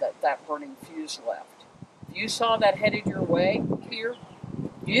fire that burning fuse left. If you saw that headed your way here,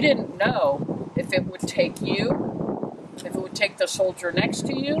 you didn't know if it would take you, if it would take the soldier next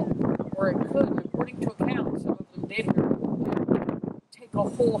to you, or it could, according to accounts, some of them did here, take a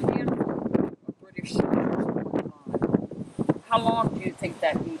whole handful of British soldiers at one time. How long do you think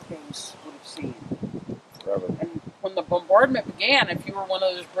that 8 days would have seen? Forever. And when the bombardment began, if you were one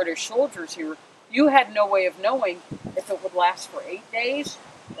of those British soldiers here, you had no way of knowing if it would last for 8 days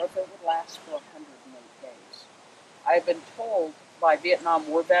or if it would last for 108 days. I've been told by Vietnam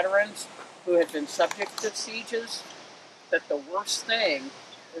War veterans who had been subject to sieges that the worst thing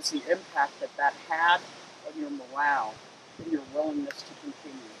is the impact that had on your morale and your willingness to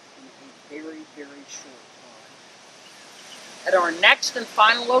continue in a very, very short time. At our next and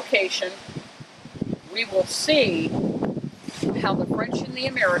final location, we will see how the French and the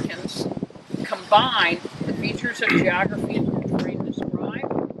Americans combine the features of geography and terrain described,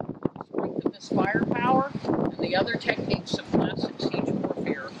 the strength of this firepower, and the other techniques of classic siege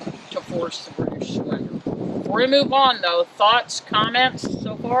warfare to force the British surrender. Before we move on, though, thoughts, comments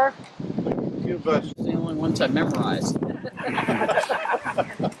so far? It's the only ones I memorized.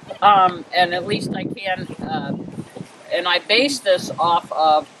 And at least I can, and I base this off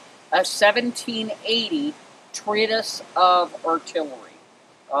of a 1780 treatise of artillery,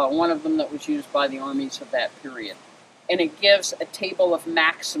 one of them that was used by the armies of that period. And it gives a table of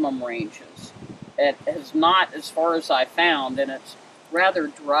maximum ranges. It has not, as far as I found, and it's rather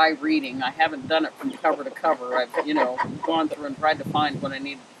dry reading. I haven't done it from cover to cover. I've, gone through and tried to find what I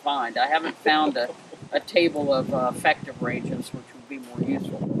needed to find. I haven't found a table of effective ranges, which would be more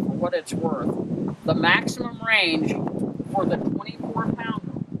useful. But for what it's worth, the maximum range for the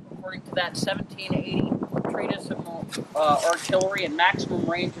 24-pounder, according to that 1780 treatise of artillery, and maximum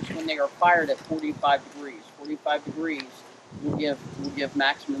range is when they are fired at 45 degrees. 45 degrees will give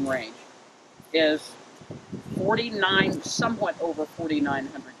maximum range, is 49, somewhat over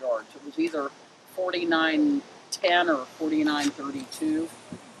 4,900 yards. It was either 4,910 or 4,932,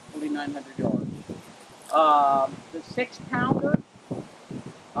 4,900 yards. The 6-pounder,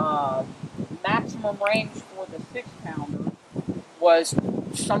 maximum range for the 6-pounder was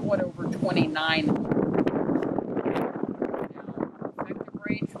somewhat over 2,900. Effective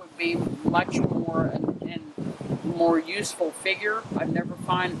range would be much more and more useful figure. I've never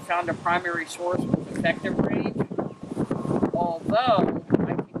found a primary source with effective range, although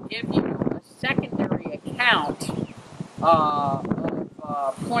I can give you a secondary account of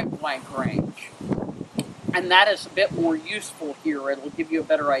point-blank range, and that is a bit more useful here. It'll give you a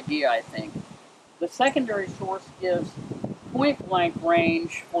better idea, I think. The secondary source gives point-blank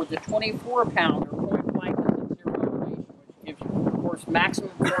range for the 24-pounder. Point-blank is at zero elevation, which gives you, of course,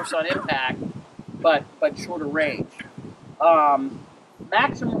 maximum force on impact, but shorter range.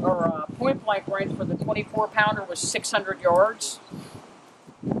 Maximum or point-blank range for the 24-pounder was 600 yards.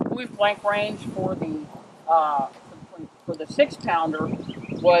 Point-blank range for the 6-pounder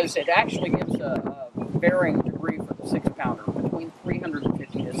was, it actually gives a varying degree for the 6-pounder, between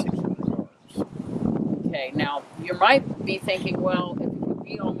 350 to 600 yards. Okay, now you might be thinking, well, if it would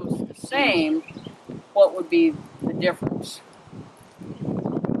be almost the same, what would be the difference?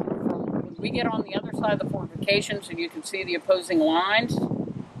 When we get on the other side of the fortifications and you can see the opposing lines,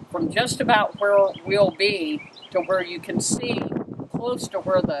 from just about where we'll be to where you can see close to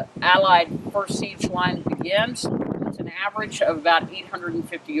where the Allied first siege line begins, it's an average of about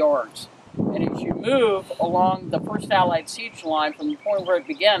 850 yards. And as you move along the first Allied siege line from the point where it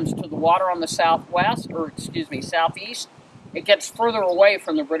begins to the water on the southeast, it gets further away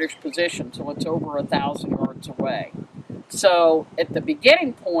from the British position, so it's over 1,000 yards away. So at the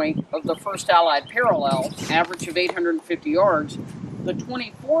beginning point of the first Allied parallel, average of 850 yards, the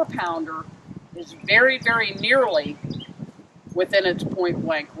 24-pounder is very, very nearly within its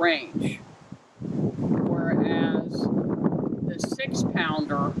point-blank range, whereas the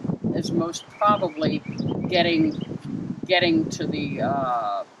 6-pounder is most probably getting to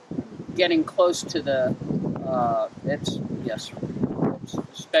the getting close to the its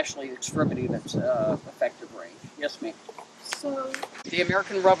especially extremity of its effective range. Yes, ma'am. So The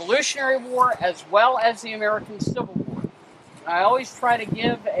American Revolutionary War as well as the American Civil War. I always try to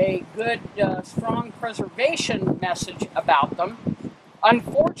give a good, strong preservation message about them.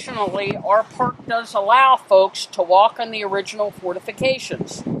 Unfortunately, our park does allow folks to walk on the original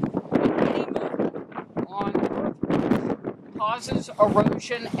fortifications. Any movement on earthworks causes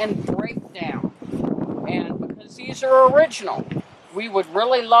erosion and breakdown. And because these are original, we would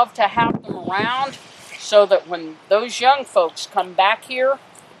really love to have them around so that when those young folks come back here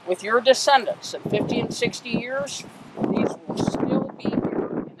with your descendants in 50 and 60 years, these will still be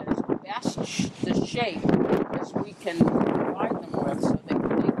here in as best the shape as we can provide them with, so they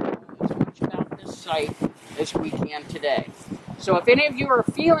can know as much about this site as we can today. So if any of you are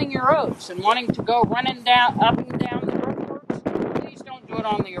feeling your oats and wanting to go running down, up and down the earthworks, please don't do it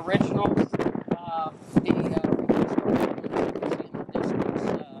on the original.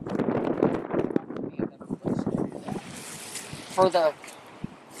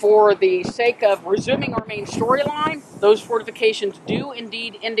 For the sake of resuming our main storyline, those fortifications do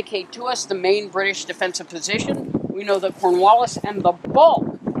indeed indicate to us the main British defensive position. We know that Cornwallis and the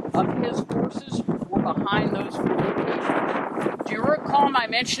bulk of his forces were behind those fortifications. Do you recall my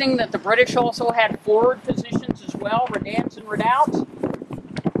mentioning that the British also had forward positions as well, redans and redoubts?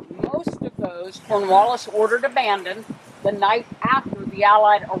 Most of those Cornwallis ordered abandoned the night after the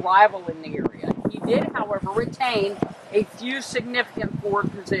Allied arrival in the area. He did, however, retain a few significant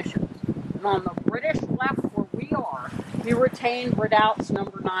forward positions. And on the British left where we are, he retained redoubts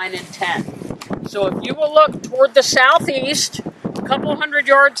number 9 and 10. So if you will look toward the southeast, a couple hundred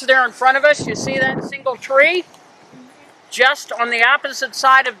yards there in front of us, you see that single tree? Just on the opposite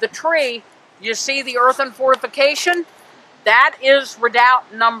side of the tree, you see the earthen fortification? That is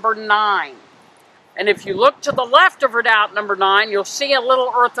redoubt number 9. And if you look to the left of redoubt number 9, you'll see a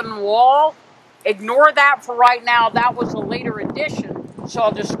little earthen wall. Ignore that for right now. That was a later addition, so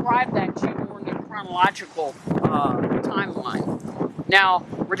I'll describe that to you more in the chronological timeline. Now,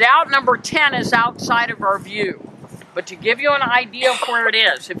 redoubt number 10 is outside of our view, but to give you an idea of where it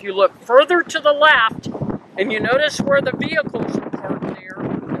is, if you look further to the left, and you notice where the vehicles are parked there,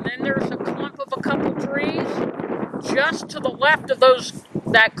 and then there's a clump of a couple trees, just to the left of those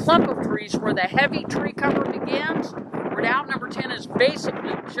that clump of trees where the heavy tree cover begins, redoubt number 10 is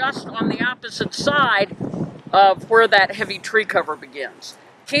basically just on the opposite side of where that heavy tree cover begins.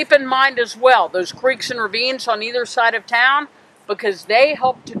 Keep in mind as well, those creeks and ravines on either side of town, because they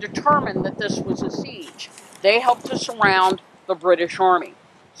helped to determine that this was a siege. They helped to surround the British Army.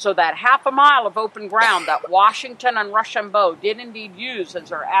 So that half a mile of open ground that Washington and Rochambeau did indeed use as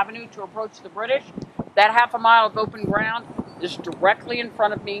their avenue to approach the British, that half a mile of open ground is directly in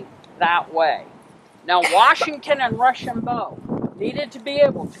front of me that way. Now, Washington and Rochambeau needed to be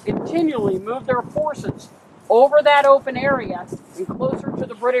able to continually move their forces over that open area and closer to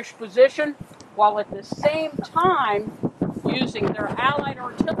the British position, while at the same time using their Allied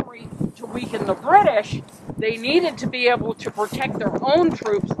artillery to weaken the British. They needed to be able to protect their own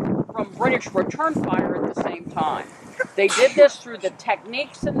troops from British return fire at the same time. They did this through the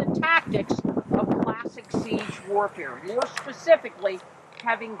techniques and the tactics of classic siege warfare, more specifically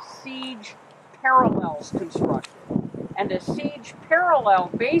having siege parallels constructed. And a siege parallel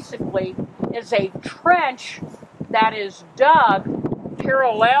basically is a trench that is dug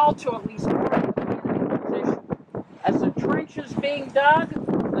parallel to at least part of the enemy position. As the trench is being dug,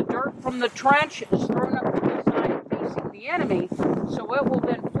 the dirt from the trench is thrown up to the side facing the enemy, so it will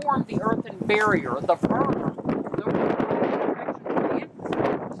then form the earthen barrier, the berm, that will provide protection for the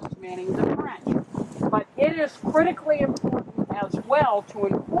infantry forces manning the trench. But it is critically important as well to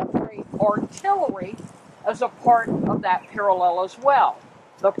incorporate artillery as a part of that parallel as well.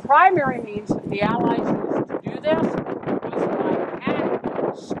 The primary means that the Allies used to do this was by adding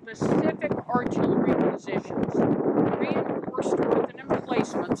specific artillery positions, reinforced earthen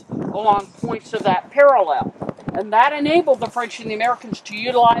emplacements along points of that parallel. And that enabled the French and the Americans to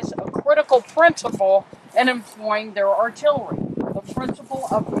utilize a critical principle in employing their artillery, the principle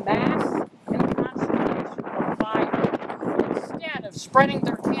of mass and concentration of fire. Instead of spreading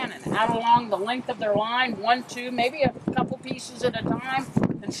their cannon out along the length of their line, 1, 2, maybe a couple pieces at a time,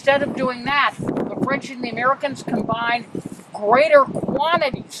 instead of doing that, the French and the Americans combined greater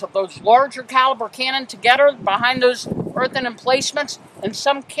quantities of those larger caliber cannon together behind those earthen emplacements, in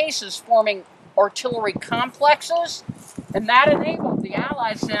some cases forming artillery complexes, and that enabled the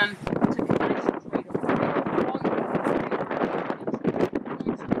Allies then to concentrate a greater volume,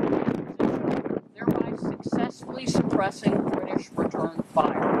 thereby successfully suppressing British return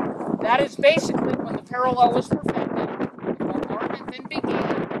fire. That is basically when the parallel was perfected. The bombardment then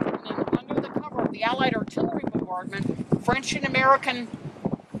began, and then under the cover of the Allied artillery bombardment, French and American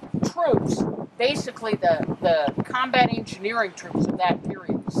troops, basically the combat engineering troops of that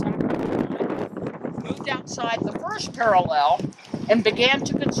period, moved outside the first parallel and began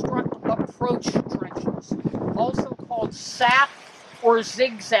to construct approach trenches, also called sap or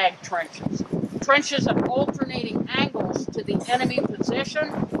zigzag trenches. Trenches at alternating angles to the enemy position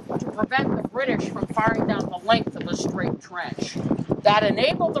to prevent the British from firing down the length of a straight trench. That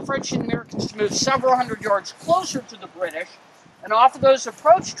enabled the French and Americans to move several hundred yards closer to the British, and off of those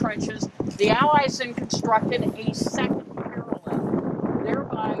approach trenches, the Allies then constructed a second parallel,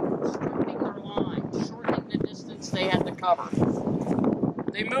 thereby constructing their line, shortening the distance they had to cover.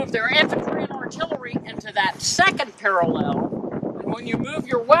 They moved their infantry and artillery into that second parallel, and when you move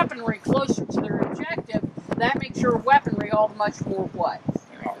your weaponry closer to their objective, that makes your weaponry all much more what?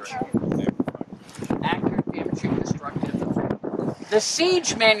 Accurate, damaging, destructive. The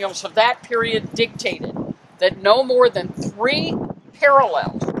siege manuals of that period dictated that no more than 3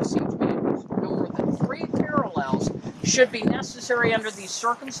 parallels, the siege manuals, no more than 3 parallels should be necessary under these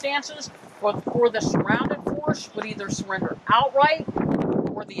circumstances, or the surrounded force would either surrender outright,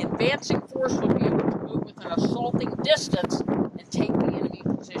 or the advancing force would be able to move with an assaulting distance and take the enemy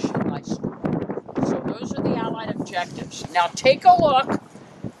position by storm. So those are the Allied objectives. Now take a look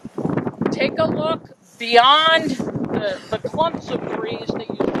beyond the clumps of trees that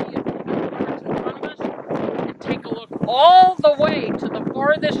you see in front of us, and take a look all the way to the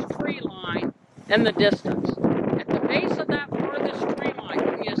farthest tree line in the distance. At the base of that farthest tree line,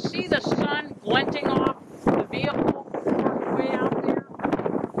 can you see the sun glinting off the vehicle way out there?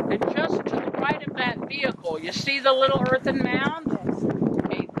 And just to the right of that vehicle, you see the little earthen mound?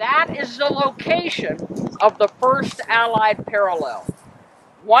 Okay, that is the location of the first Allied parallel.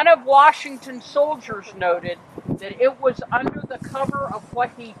 One of Washington's soldiers noted that it was under the cover of what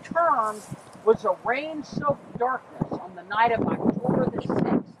he termed was a rain-soaked darkness on the night of October the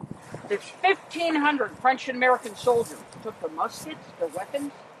 6th. That 1,500 French and American soldiers took their muskets, their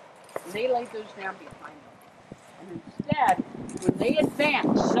weapons, and they laid those down behind them. And instead, when they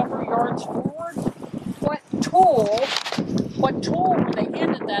advanced several yards forward, what tool were they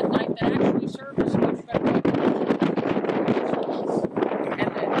handed that night that actually served as much better? And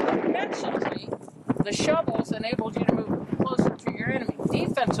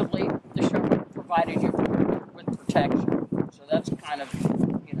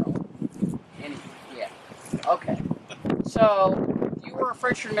So, if you were a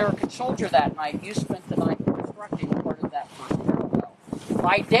French and American soldier that night, you spent the night constructing part of that first parallel.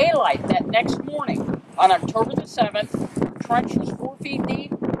 By daylight that next morning, on October the 7th, the trench was 4 feet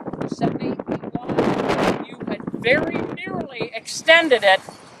deep, 7, 8 feet wide. You had very nearly extended it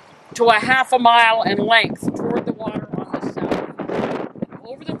to a half a mile in length toward the water on the south.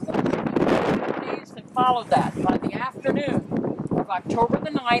 Over the course of the 4 days that followed that, by the afternoon of October the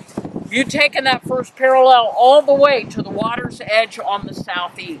 9th, you'd taken that first parallel all the way to the water's edge on the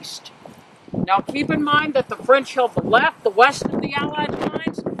southeast. Now keep in mind that the French held the left, the west of the Allied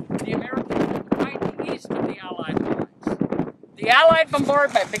lines, the Americans held the right, the east of the Allied lines. The Allied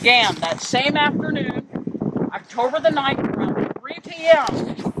bombardment began that same afternoon, October the 9th, around 3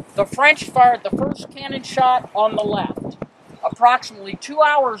 p.m. The French fired the first cannon shot on the left. Approximately 2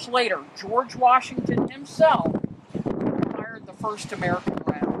 hours later, George Washington himself fired the first American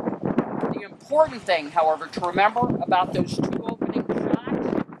round. The important thing, however, to remember about those two opening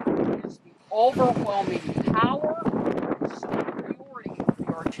shots is the overwhelming power and superiority of the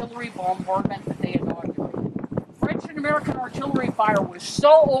artillery bombardment that they inaugurated. French and American artillery fire was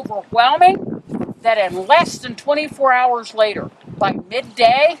so overwhelming that in less than 24 hours later, by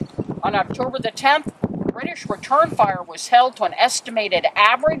midday on October the 10th, British return fire was held to an estimated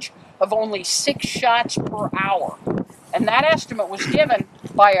average of only 6 shots per hour. And that estimate was given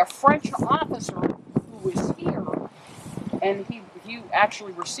by a French officer who was here, and he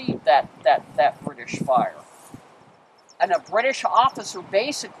actually received that British fire. And a British officer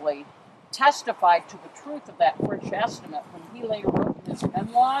basically testified to the truth of that French estimate when he later wrote in his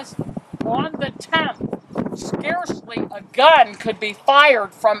memoirs. On the 10th, scarcely a gun could be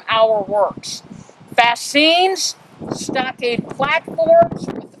fired from our works. Fascines, stockade platforms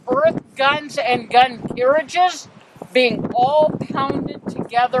with earth guns and gun carriages being all pounded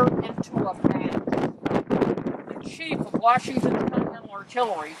together into a mass. The chief of Washington's Continental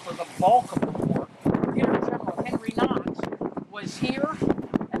Artillery for the bulk of the war, Brigadier General Henry Knox, was here,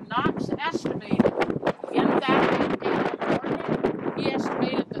 and Knox estimated in that bombardment, he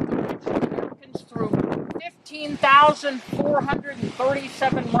estimated that the French and Americans threw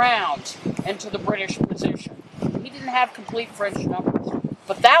 15,437 rounds into the British position. He didn't have complete French numbers,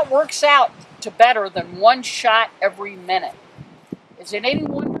 but that works out to better than 1 shot every minute. Is it any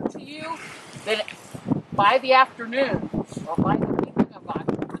wonder to you that by the afternoon, or by the evening of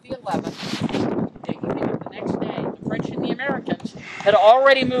October the 11th, the evening of the next day, the French and the Americans had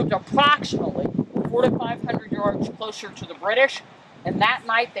already moved approximately 400 to 500 yards closer to the British, and that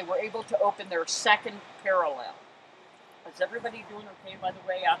night they were able to open their second parallel. Is everybody doing okay, by the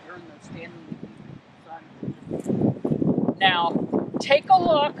way, out here in the standing sun? Now, take a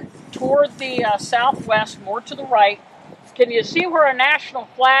look toward the southwest, more to the right. Can you see where a national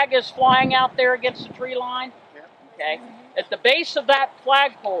flag is flying out there against the tree line? Yeah. Okay. At the base of that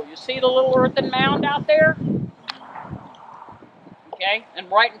flagpole, you see the little earthen mound out there? Okay.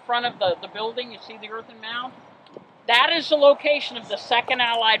 And right in front of the building, you see the earthen mound? That is the location of the second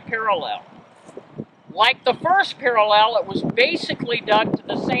Allied parallel. Like the first parallel, it was basically dug to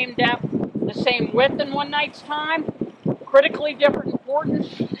the same depth, the same width in one night's time. Critically different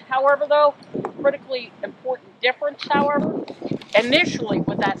importance, however, initially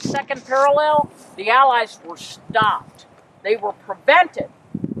with that second parallel, the Allies were stopped. They were prevented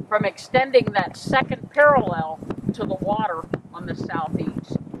from extending that second parallel to the water on the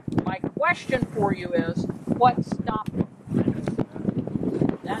southeast. My question for you is, what stopped them?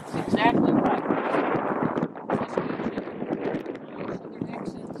 That's exactly right.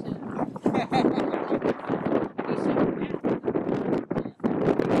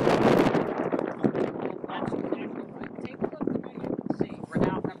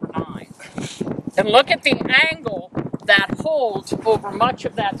 And look at the angle that holds over much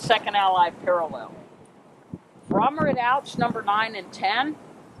of that second Allied parallel. From redoubts number 9 and 10,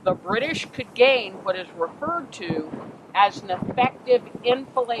 the British could gain what is referred to as an effective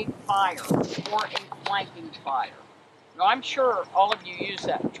enfilade fire, or a flanking fire. Now, I'm sure all of you use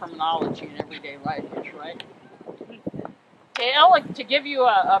that terminology in everyday life, right? Okay, Alec, to give you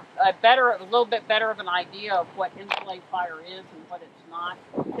a little bit better of an idea of what enfilade fire is and what it's not,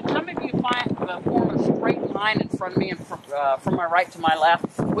 can some of you form a straight line in front of me and from my right to my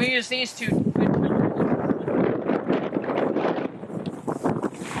left? We use these two.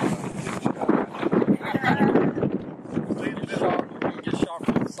 Just shot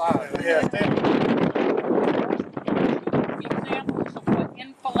from the side. Yeah, Examples of what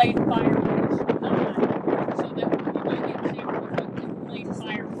enfilade fire is not, so that when you do the example of what enfilade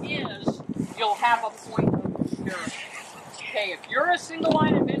fire is, you'll have a point of comparison. Okay, if you're a single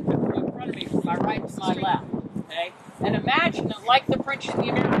line of infantry in front of me from my right to my left, okay, And imagine it like the French and the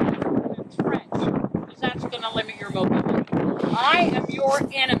Americans, it's French, because that's going to limit your mobility. I am your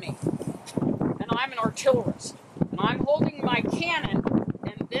enemy, and I'm an artillerist, and I'm holding my cannon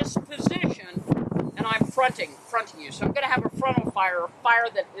in this position, and I'm fronting you. So I'm going to have a frontal fire, a fire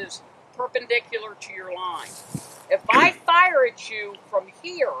that is perpendicular to your line. If I fire at you from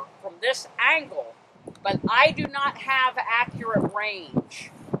here, from this angle, but I do not have accurate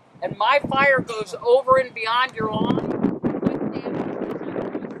range, and my fire goes over and beyond your line, what damage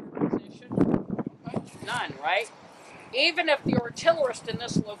is that position? None, right? Even if the artillerist in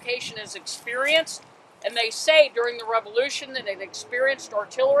this location is experienced, and they say during the Revolution that an experienced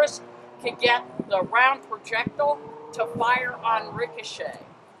artillerist could get the round projectile to fire on ricochet.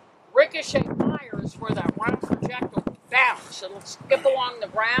 Ricochet fire is where that round projectile will bounce. It'll skip along the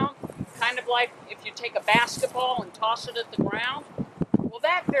ground, kind of like if you take a basketball and toss it at the ground. Well,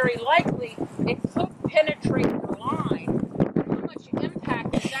 that very likely, it could penetrate your line. How much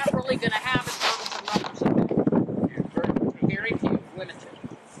impact is that really going to have in terms of numbers of men? Very few, limited.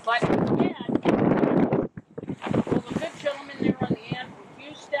 But again, will the good gentleman there on the end, will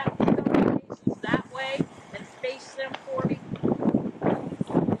you step faces that way and face them for me?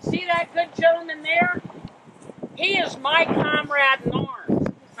 See that good gentleman there? He is my comrade in arms.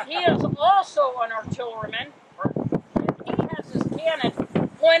 He is also an artilleryman, and he has his cannon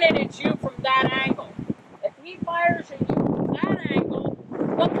pointed at you from that angle. If he fires at you from that angle,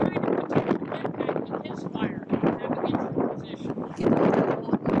 what kind of potential impact will his fire have against your position?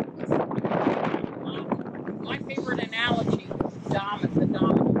 My favorite analogy is the domino.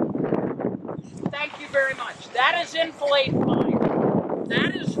 Thank you very much. That is enfilade fire.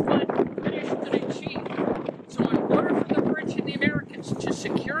 That is what the British could achieve. So in order for the French and the Americans to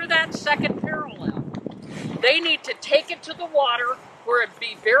secure that second parallel, they need to take it to the water where it'd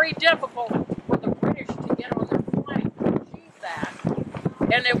be very difficult for the British to get on their flank to achieve that.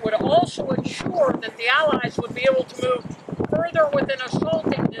 And it would also ensure that the Allies would be able to move further within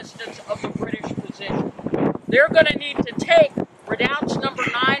assaulting distance of the British position. They're going to need to take redoubts number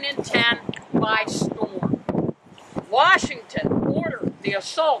 9 and 10 by storm. Washington ordered the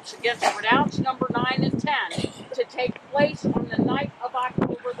assaults against redoubts number 9 and 10 to take place on the night of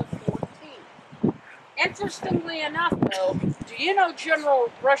October the 14th. Interestingly enough, though, do you know General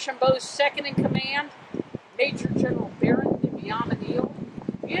Rochambeau's second in command, Major General Baron de Villamanil?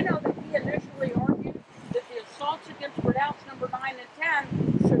 Do you know that he initially argued that the assaults against redoubts number 9 and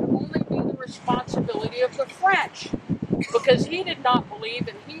 10 should only be the responsibility of the French? Because he did not believe,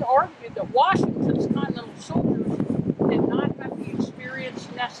 and he argued that Washington's Continental soldiers did not have the experience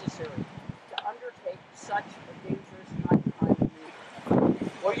necessary to undertake such a dangerous nighttime maneuver.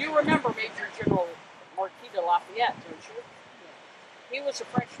 Well, you remember Major General Marquis de Lafayette, don't you? He was a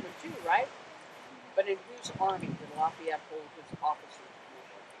Frenchman too, right? But in whose army did Lafayette hold his officers?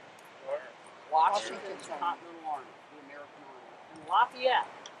 Washington's Continental Army, the American Army. And Lafayette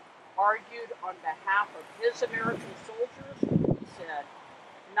argued on behalf of his American soldiers. He said,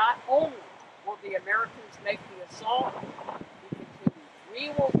 not only will the Americans make the assault, he continued, we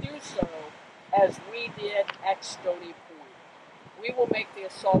will do so as we did at Stony Point. We will make the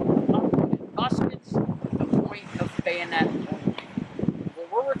assault with unloaded muskets with the point of bayonet only. Well,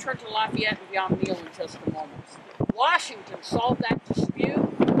 we'll return to Lafayette and Villamanil in just a moment. Washington solved that dispute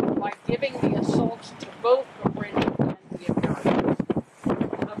by giving the assaults to both the British and the Americans.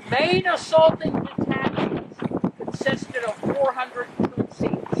 The main assaulting detachments consisted of 400 troops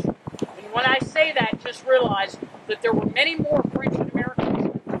each. And when I say that, just realize that there were many more French and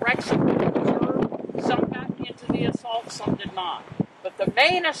Americans in direct support of the reserve. Some got into the assault, some did not. But the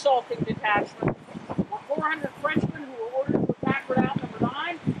main assaulting detachment were 400 Frenchmen who were ordered to attack redoubt number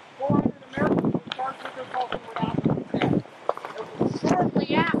 9, 400 Americans who were charged with assaulting redoubt number 10. It was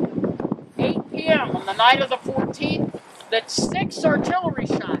shortly after 8 p.m. on the night of the 14th that 6 artillery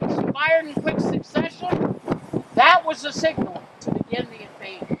shots fired in quick succession. That was the signal to begin the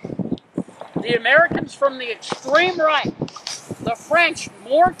advance. The Americans from the extreme right, the French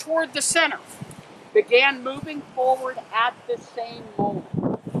more toward the center, began moving forward at the same moment.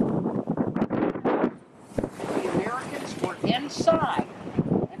 The Americans were inside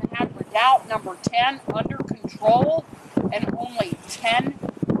and had redoubt number 10 under control in only 10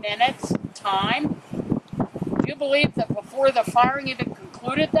 minutes time. Do you believe that before the firing even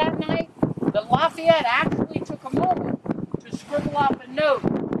concluded that night, that Lafayette actually took a moment to scribble up a note?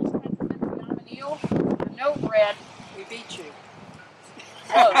 The note read, "We beat you."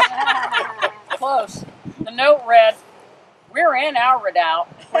 Close. Close. The note read, "We're in our redoubt.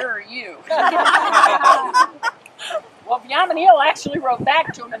 Where are you?" Well, Villamanil actually wrote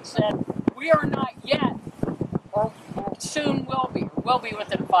back to him and said, "We are not yet, or soon will be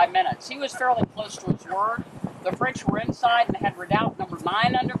within 5 minutes. He was fairly close to his word. The French were inside and had redoubt number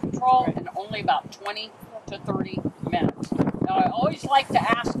 9 under control in only about 20 to 30 minutes. Now, I always like to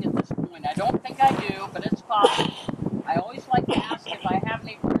ask at this point, I don't think I do, but it's possible. I always like to ask if I have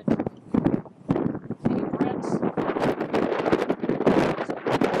any Brits. Any Brits?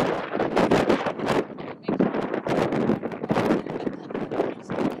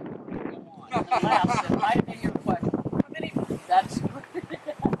 Unless it might have been your question. That's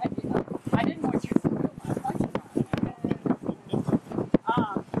I didn't want you to ruin my punchline.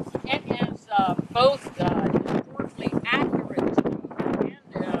 It is both historically accurate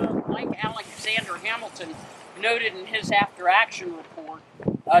and, like Alexander Hamilton noted in his after-action report,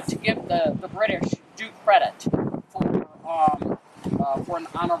 to give the British due credit for an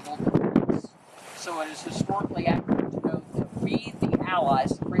honorable defense. So it is historically accurate to note that we, the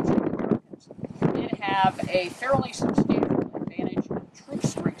Allies, the French and the Americans, did have a fairly substantial advantage in troop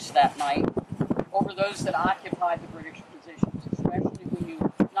strengths that night over those that occupied the British positions, especially when you,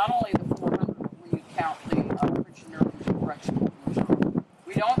 not only the 400, but when you count the French and Americans who were executed.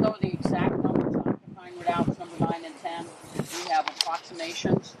 We don't know the exact numbers occupying redoubts number 9 and 10. We have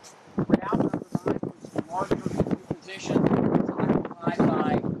approximations. Redoubt number 9 was the larger of the two positions. It was occupied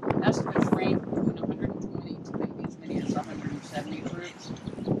by estimates range between 120 to maybe as many as 170 troops.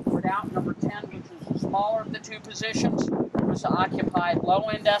 Redoubt number 10, which was the smaller of the two positions, was occupied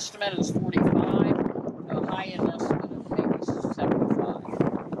low-end estimate is 45, the high-end estimate of maybe 75.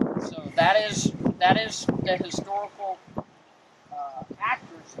 So that is the historical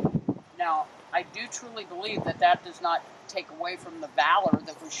accuracy. Now, I do truly believe that does not take away from the valor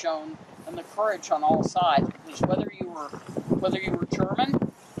that was shown and the courage on all sides, because whether you were German,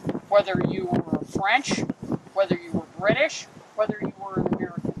 whether you were French, whether you were British, whether you were an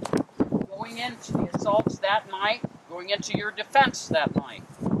American, going into the assaults that night, going into your defense that night,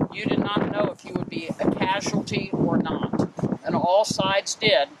 you did not know if you would be a casualty or not. And all sides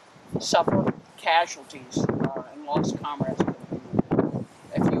did suffer casualties and lost comrades.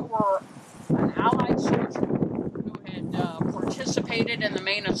 If you were an Allied soldier who had participated in the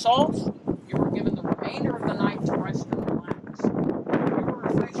main assaults, you were given the remainder of the night to rest and relax. If you were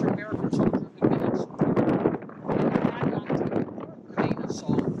a French or American soldier who had been executed, had not taken part in the main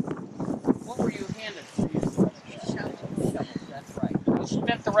assault, what were you handed for you? Shovels, that's right. You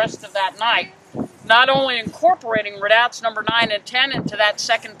spent the rest of that night not only incorporating redoubts number 9 and 10 into that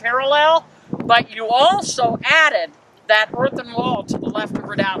second parallel, but you also added that earthen wall to the left of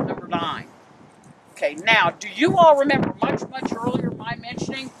redoubt number 9. Okay, now, do you all remember much earlier my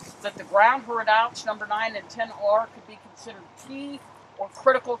mentioning that the ground where redoubts number 9 and 10 are could be considered key or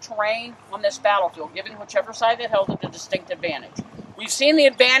critical terrain on this battlefield, giving whichever side that held it a distinct advantage? We've seen the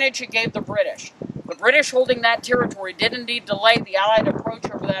advantage it gave the British. The British holding that territory did indeed delay the Allied approach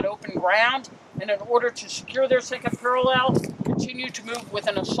over that open ground, and in order to secure their second parallel, continue to move with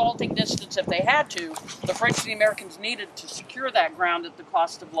an assaulting distance if they had to, the French and the Americans needed to secure that ground at the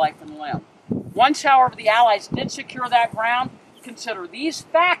cost of life and limb. Once, however, the Allies did secure that ground, consider these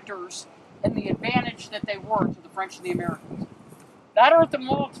factors and the advantage that they were to the French and the Americans. That earthen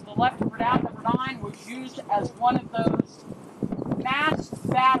wall to the left of redoubt number 9 was used as one of those massed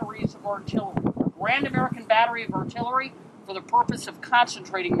batteries of artillery, a Grand American Battery of Artillery, for the purpose of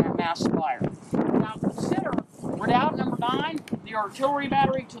concentrating that mass fire. Now consider redoubt number 9, the artillery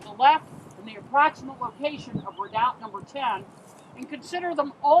battery to the left, and the approximate location of redoubt number 10, and consider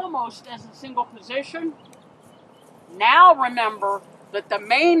them almost as a single position. Now remember that the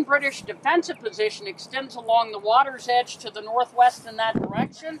main British defensive position extends along the water's edge to the northwest in that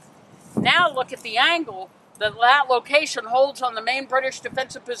direction. Now look at the angle that location holds on the main British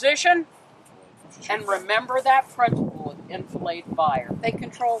defensive position, and remember that principle of enfilade fire. They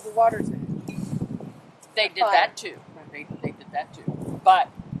control the water's edge. They did that too. They did that too. But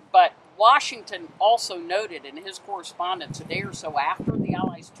Washington also noted in his correspondence a day or so after the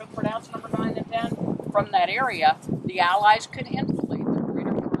Allies took redoubts number 9 and 10 from that area, the Allies could enfilade the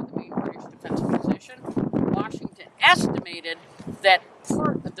greater part of the main British defensive position. Washington estimated that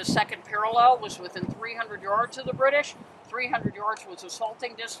the second parallel was within 300 yards of the British. 300 yards was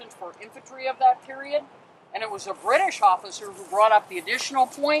assaulting distance for infantry of that period. And it was a British officer who brought up the additional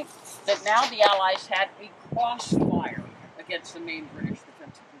point that now the Allies had a crossfire against the main British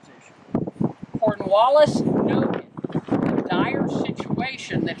defensive position. Cornwallis noted the dire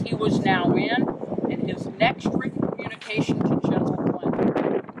situation that he was now in his next written communication to General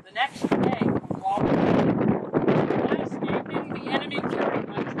Clinton. The next day, Cornwallis wrote, "Last evening the enemy carried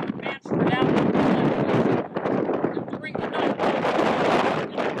on to advance without and during the night,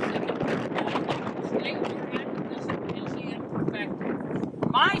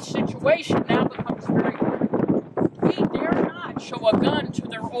 situation now becomes very critical. We dare not show a gun to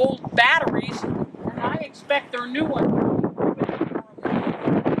their old batteries, and I expect their new one.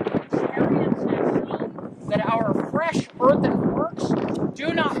 Experience has shown that our fresh earthen works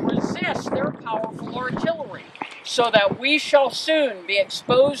do not resist their powerful artillery, so that we shall soon be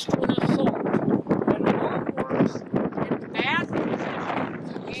exposed to an assault and our works in bad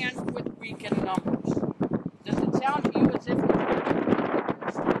position and with weakened numbers. Does it sound to you as if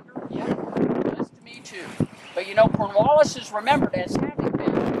yeah, it does to me too. But you know, Cornwallis is remembered as having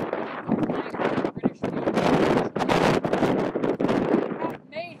been the British field. They have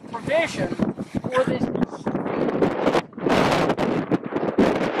made provision for this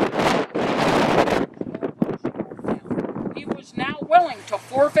he was now willing to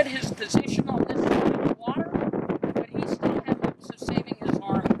forfeit his position on this side of the water, but he still had hopes of saving his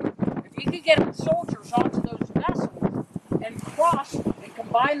army. If he could get his soldiers onto those vessels and cross and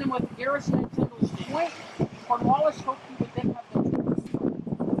combine them with the garrison at Tyndall's Point, Cornwallis hoped he would then have the chance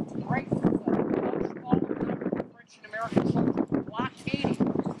to break through the small number of French and American soldiers blockading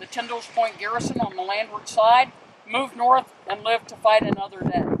the Tyndall's Point garrison on the landward side, move north, and live to fight another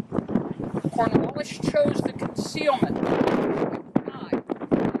day. Cornwallis chose the concealment of the night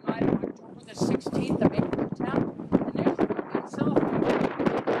of October the 16th of Yorktown, and therefore himself so much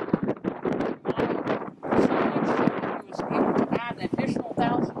so that he was able to add an additional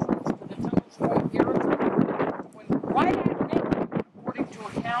 1,000 troops to the Tyndall's Point garrison when right at midnight, according to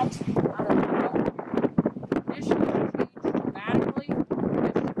accounts, out of nowhere, conditions changed dramatically and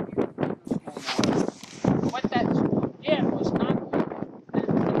severe thunderstorm. What that storm did was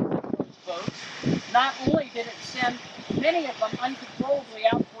not only did it send many of them uncontrollably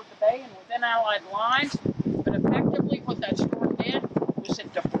out toward the bay and within Allied lines, but effectively what that storm did was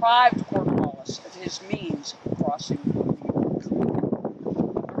it deprived Cornwallis of his means of crossing the York.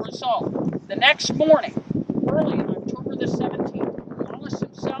 The result, the next morning, early on October the 17th, Cornwallis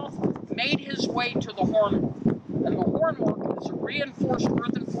himself made his way to the Hornwork. And the Hornwork is a reinforced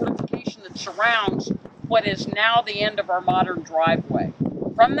earthen fortification that surrounds what is now the end of our modern driveway.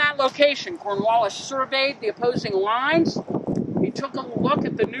 From that location, Cornwallis surveyed the opposing lines. He took a look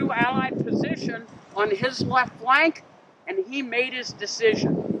at the new Allied position on his left flank, and he made his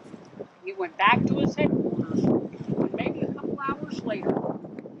decision. He went back to his headquarters, and maybe a couple hours later,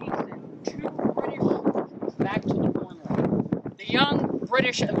 he sent 2 British soldiers back to the Hornwork. The young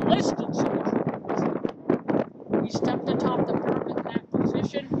British enlisted soldier, he stepped atop the parapet in that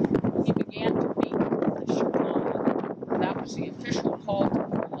position. He began to beat the Chicago. That was the official call to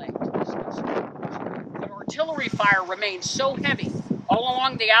but artillery fire remained so heavy all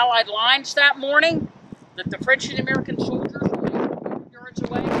along the Allied lines that morning that the French and American soldiers were 100 yards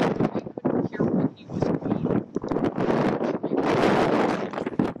away and they couldn't hear what he was beating.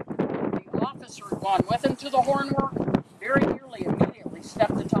 The officer had gone with him to the Hornwork, very nearly immediately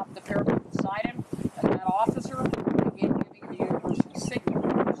stepped atop the parapet beside him, and that officer began giving the universal signal.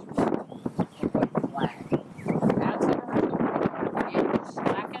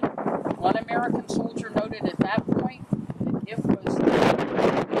 One American soldier noted at that point that it was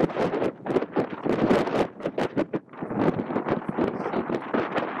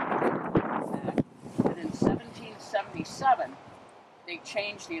that in 1777 they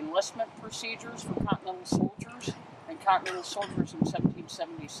changed the enlistment procedures for Continental soldiers, and Continental soldiers in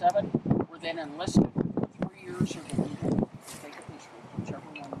 1777 were then enlisted for 3 years or the legal take of history, whichever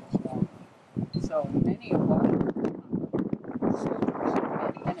one was longer. So many of our soldiers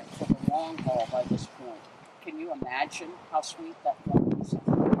have been in it for the long haul by this point. Can you imagine how sweet that was?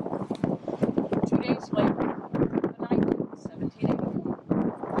 2 days later, the night of 1781,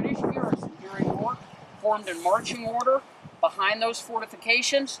 the British garrison here in York formed in marching order behind those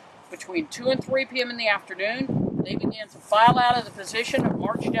fortifications. Between 2 and 3 p.m. in the afternoon, they began to file out of the position and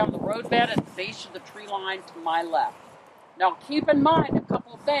march down the roadbed at the base of the tree line to my left. Now keep in mind a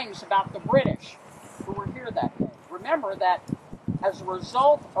couple of things about the British who were here that day. Remember that as a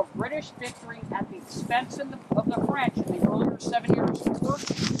result of British victory at the expense of the French in the earlier 7 years of war,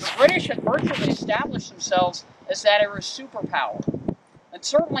 the British had virtually established themselves as that era's superpower. And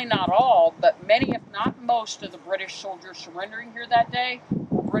certainly not all, but many, if not most, of the British soldiers surrendering here that day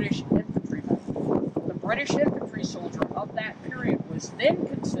were British infantrymen. The British infantry soldier of that period was then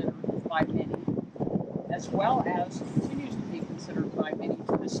considered by many, as well as continues to be considered by many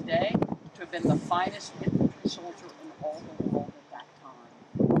to this day, to have been the finest infantry soldier in all the world at that time.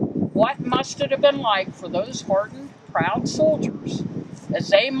 What must it have been like for those hardened, proud soldiers as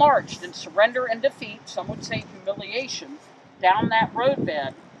they marched in surrender and defeat, some would say humiliation, down that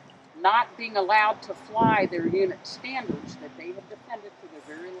roadbed, not being allowed to fly their unit standards that they had defended to their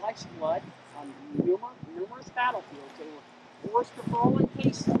very life's blood on numerous battlefields. They were forced to roll in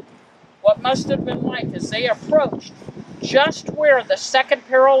cases. What must have been like as they approached just where the second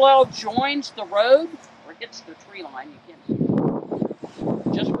parallel joins the road, or hits the tree line, you can't see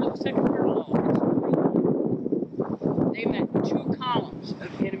it, just where the second parallel hits the tree line, they met two columns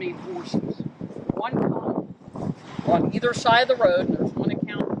of enemy forces. One column on either side of the road, and there's one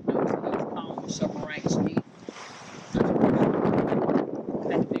account that notes those columns several ranks deep.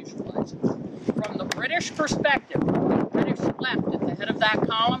 Kind of visualize it. From the British perspective, the British left at the head of that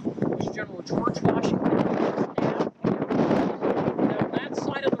column was General George Washington. And on that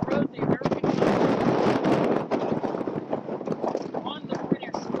side of the road, the American column. On the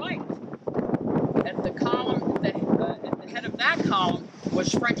British right, at the head of that column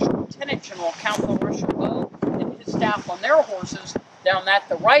was French Lieutenant General Count de Rochefort and his staff on their horses. Down at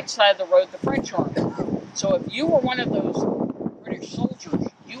the right side of the road, the French army. So if you were one of those British soldiers,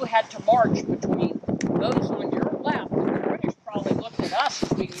 you had to march between those on your left, and the British probably looked at us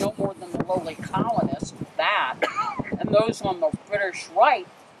as being no more than the lowly colonists of that, and those on the British right,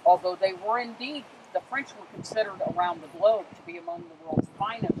 although they were indeed, the French were considered around the globe to be among the world's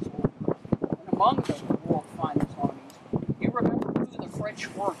finest soldiers, and among the world's finest armies. You remember who the French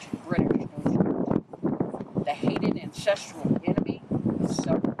were to the British, don't you? The hated ancestral enemy of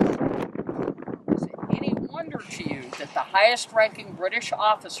several. Is it any wonder to you that the highest-ranking British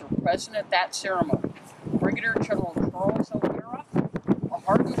officer present at that ceremony, Brigadier General Charles O'Hara, a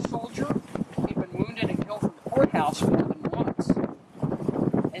hardened soldier, he'd been wounded and killed in the courthouse more than once,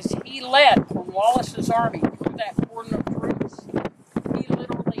 as he led Cornwallis's army through that cordon of troops, he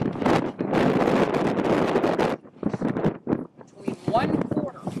literally between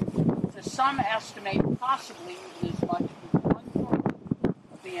 1/4 to some estimate possibly even as much as 1/3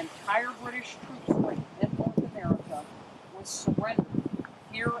 of the entire British troops right in North America was surrendered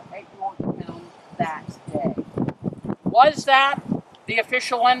here at Yorktown that day. Was that the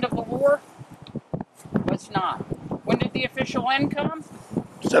official end of the war? Was not. When did the official end come?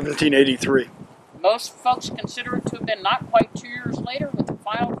 1783. Most folks consider it to have been not quite 2 years later, with the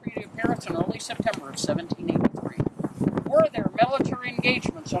final treaty appearance in early September of 1783. Were there military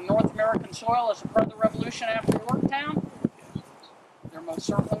engagements on North American soil as a part of the Revolution after Yorktown? There most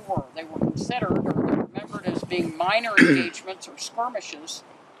certainly were. They were considered, or they were remembered as being minor engagements or skirmishes.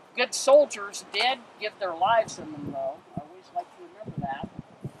 Good soldiers did give their lives in them, though. I always like to remember that.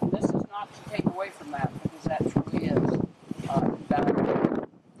 And this is not to take away from that, because that truly is invaluable.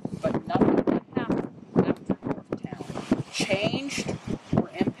 But nothing that happened after Yorktown changed or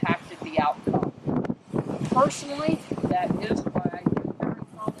impacted the outcome. Personally, that is why I do very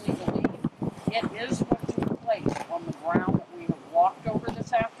firmly believe it is what took place on the ground that we have walked over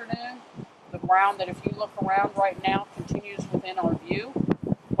this afternoon, the ground that, if you look around right now, continues within our view.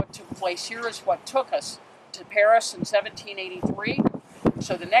 What took place here is what took us to Paris in 1783.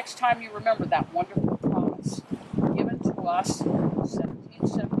 So the next time you remember that wonderful promise given to us in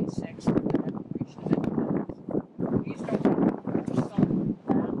 1776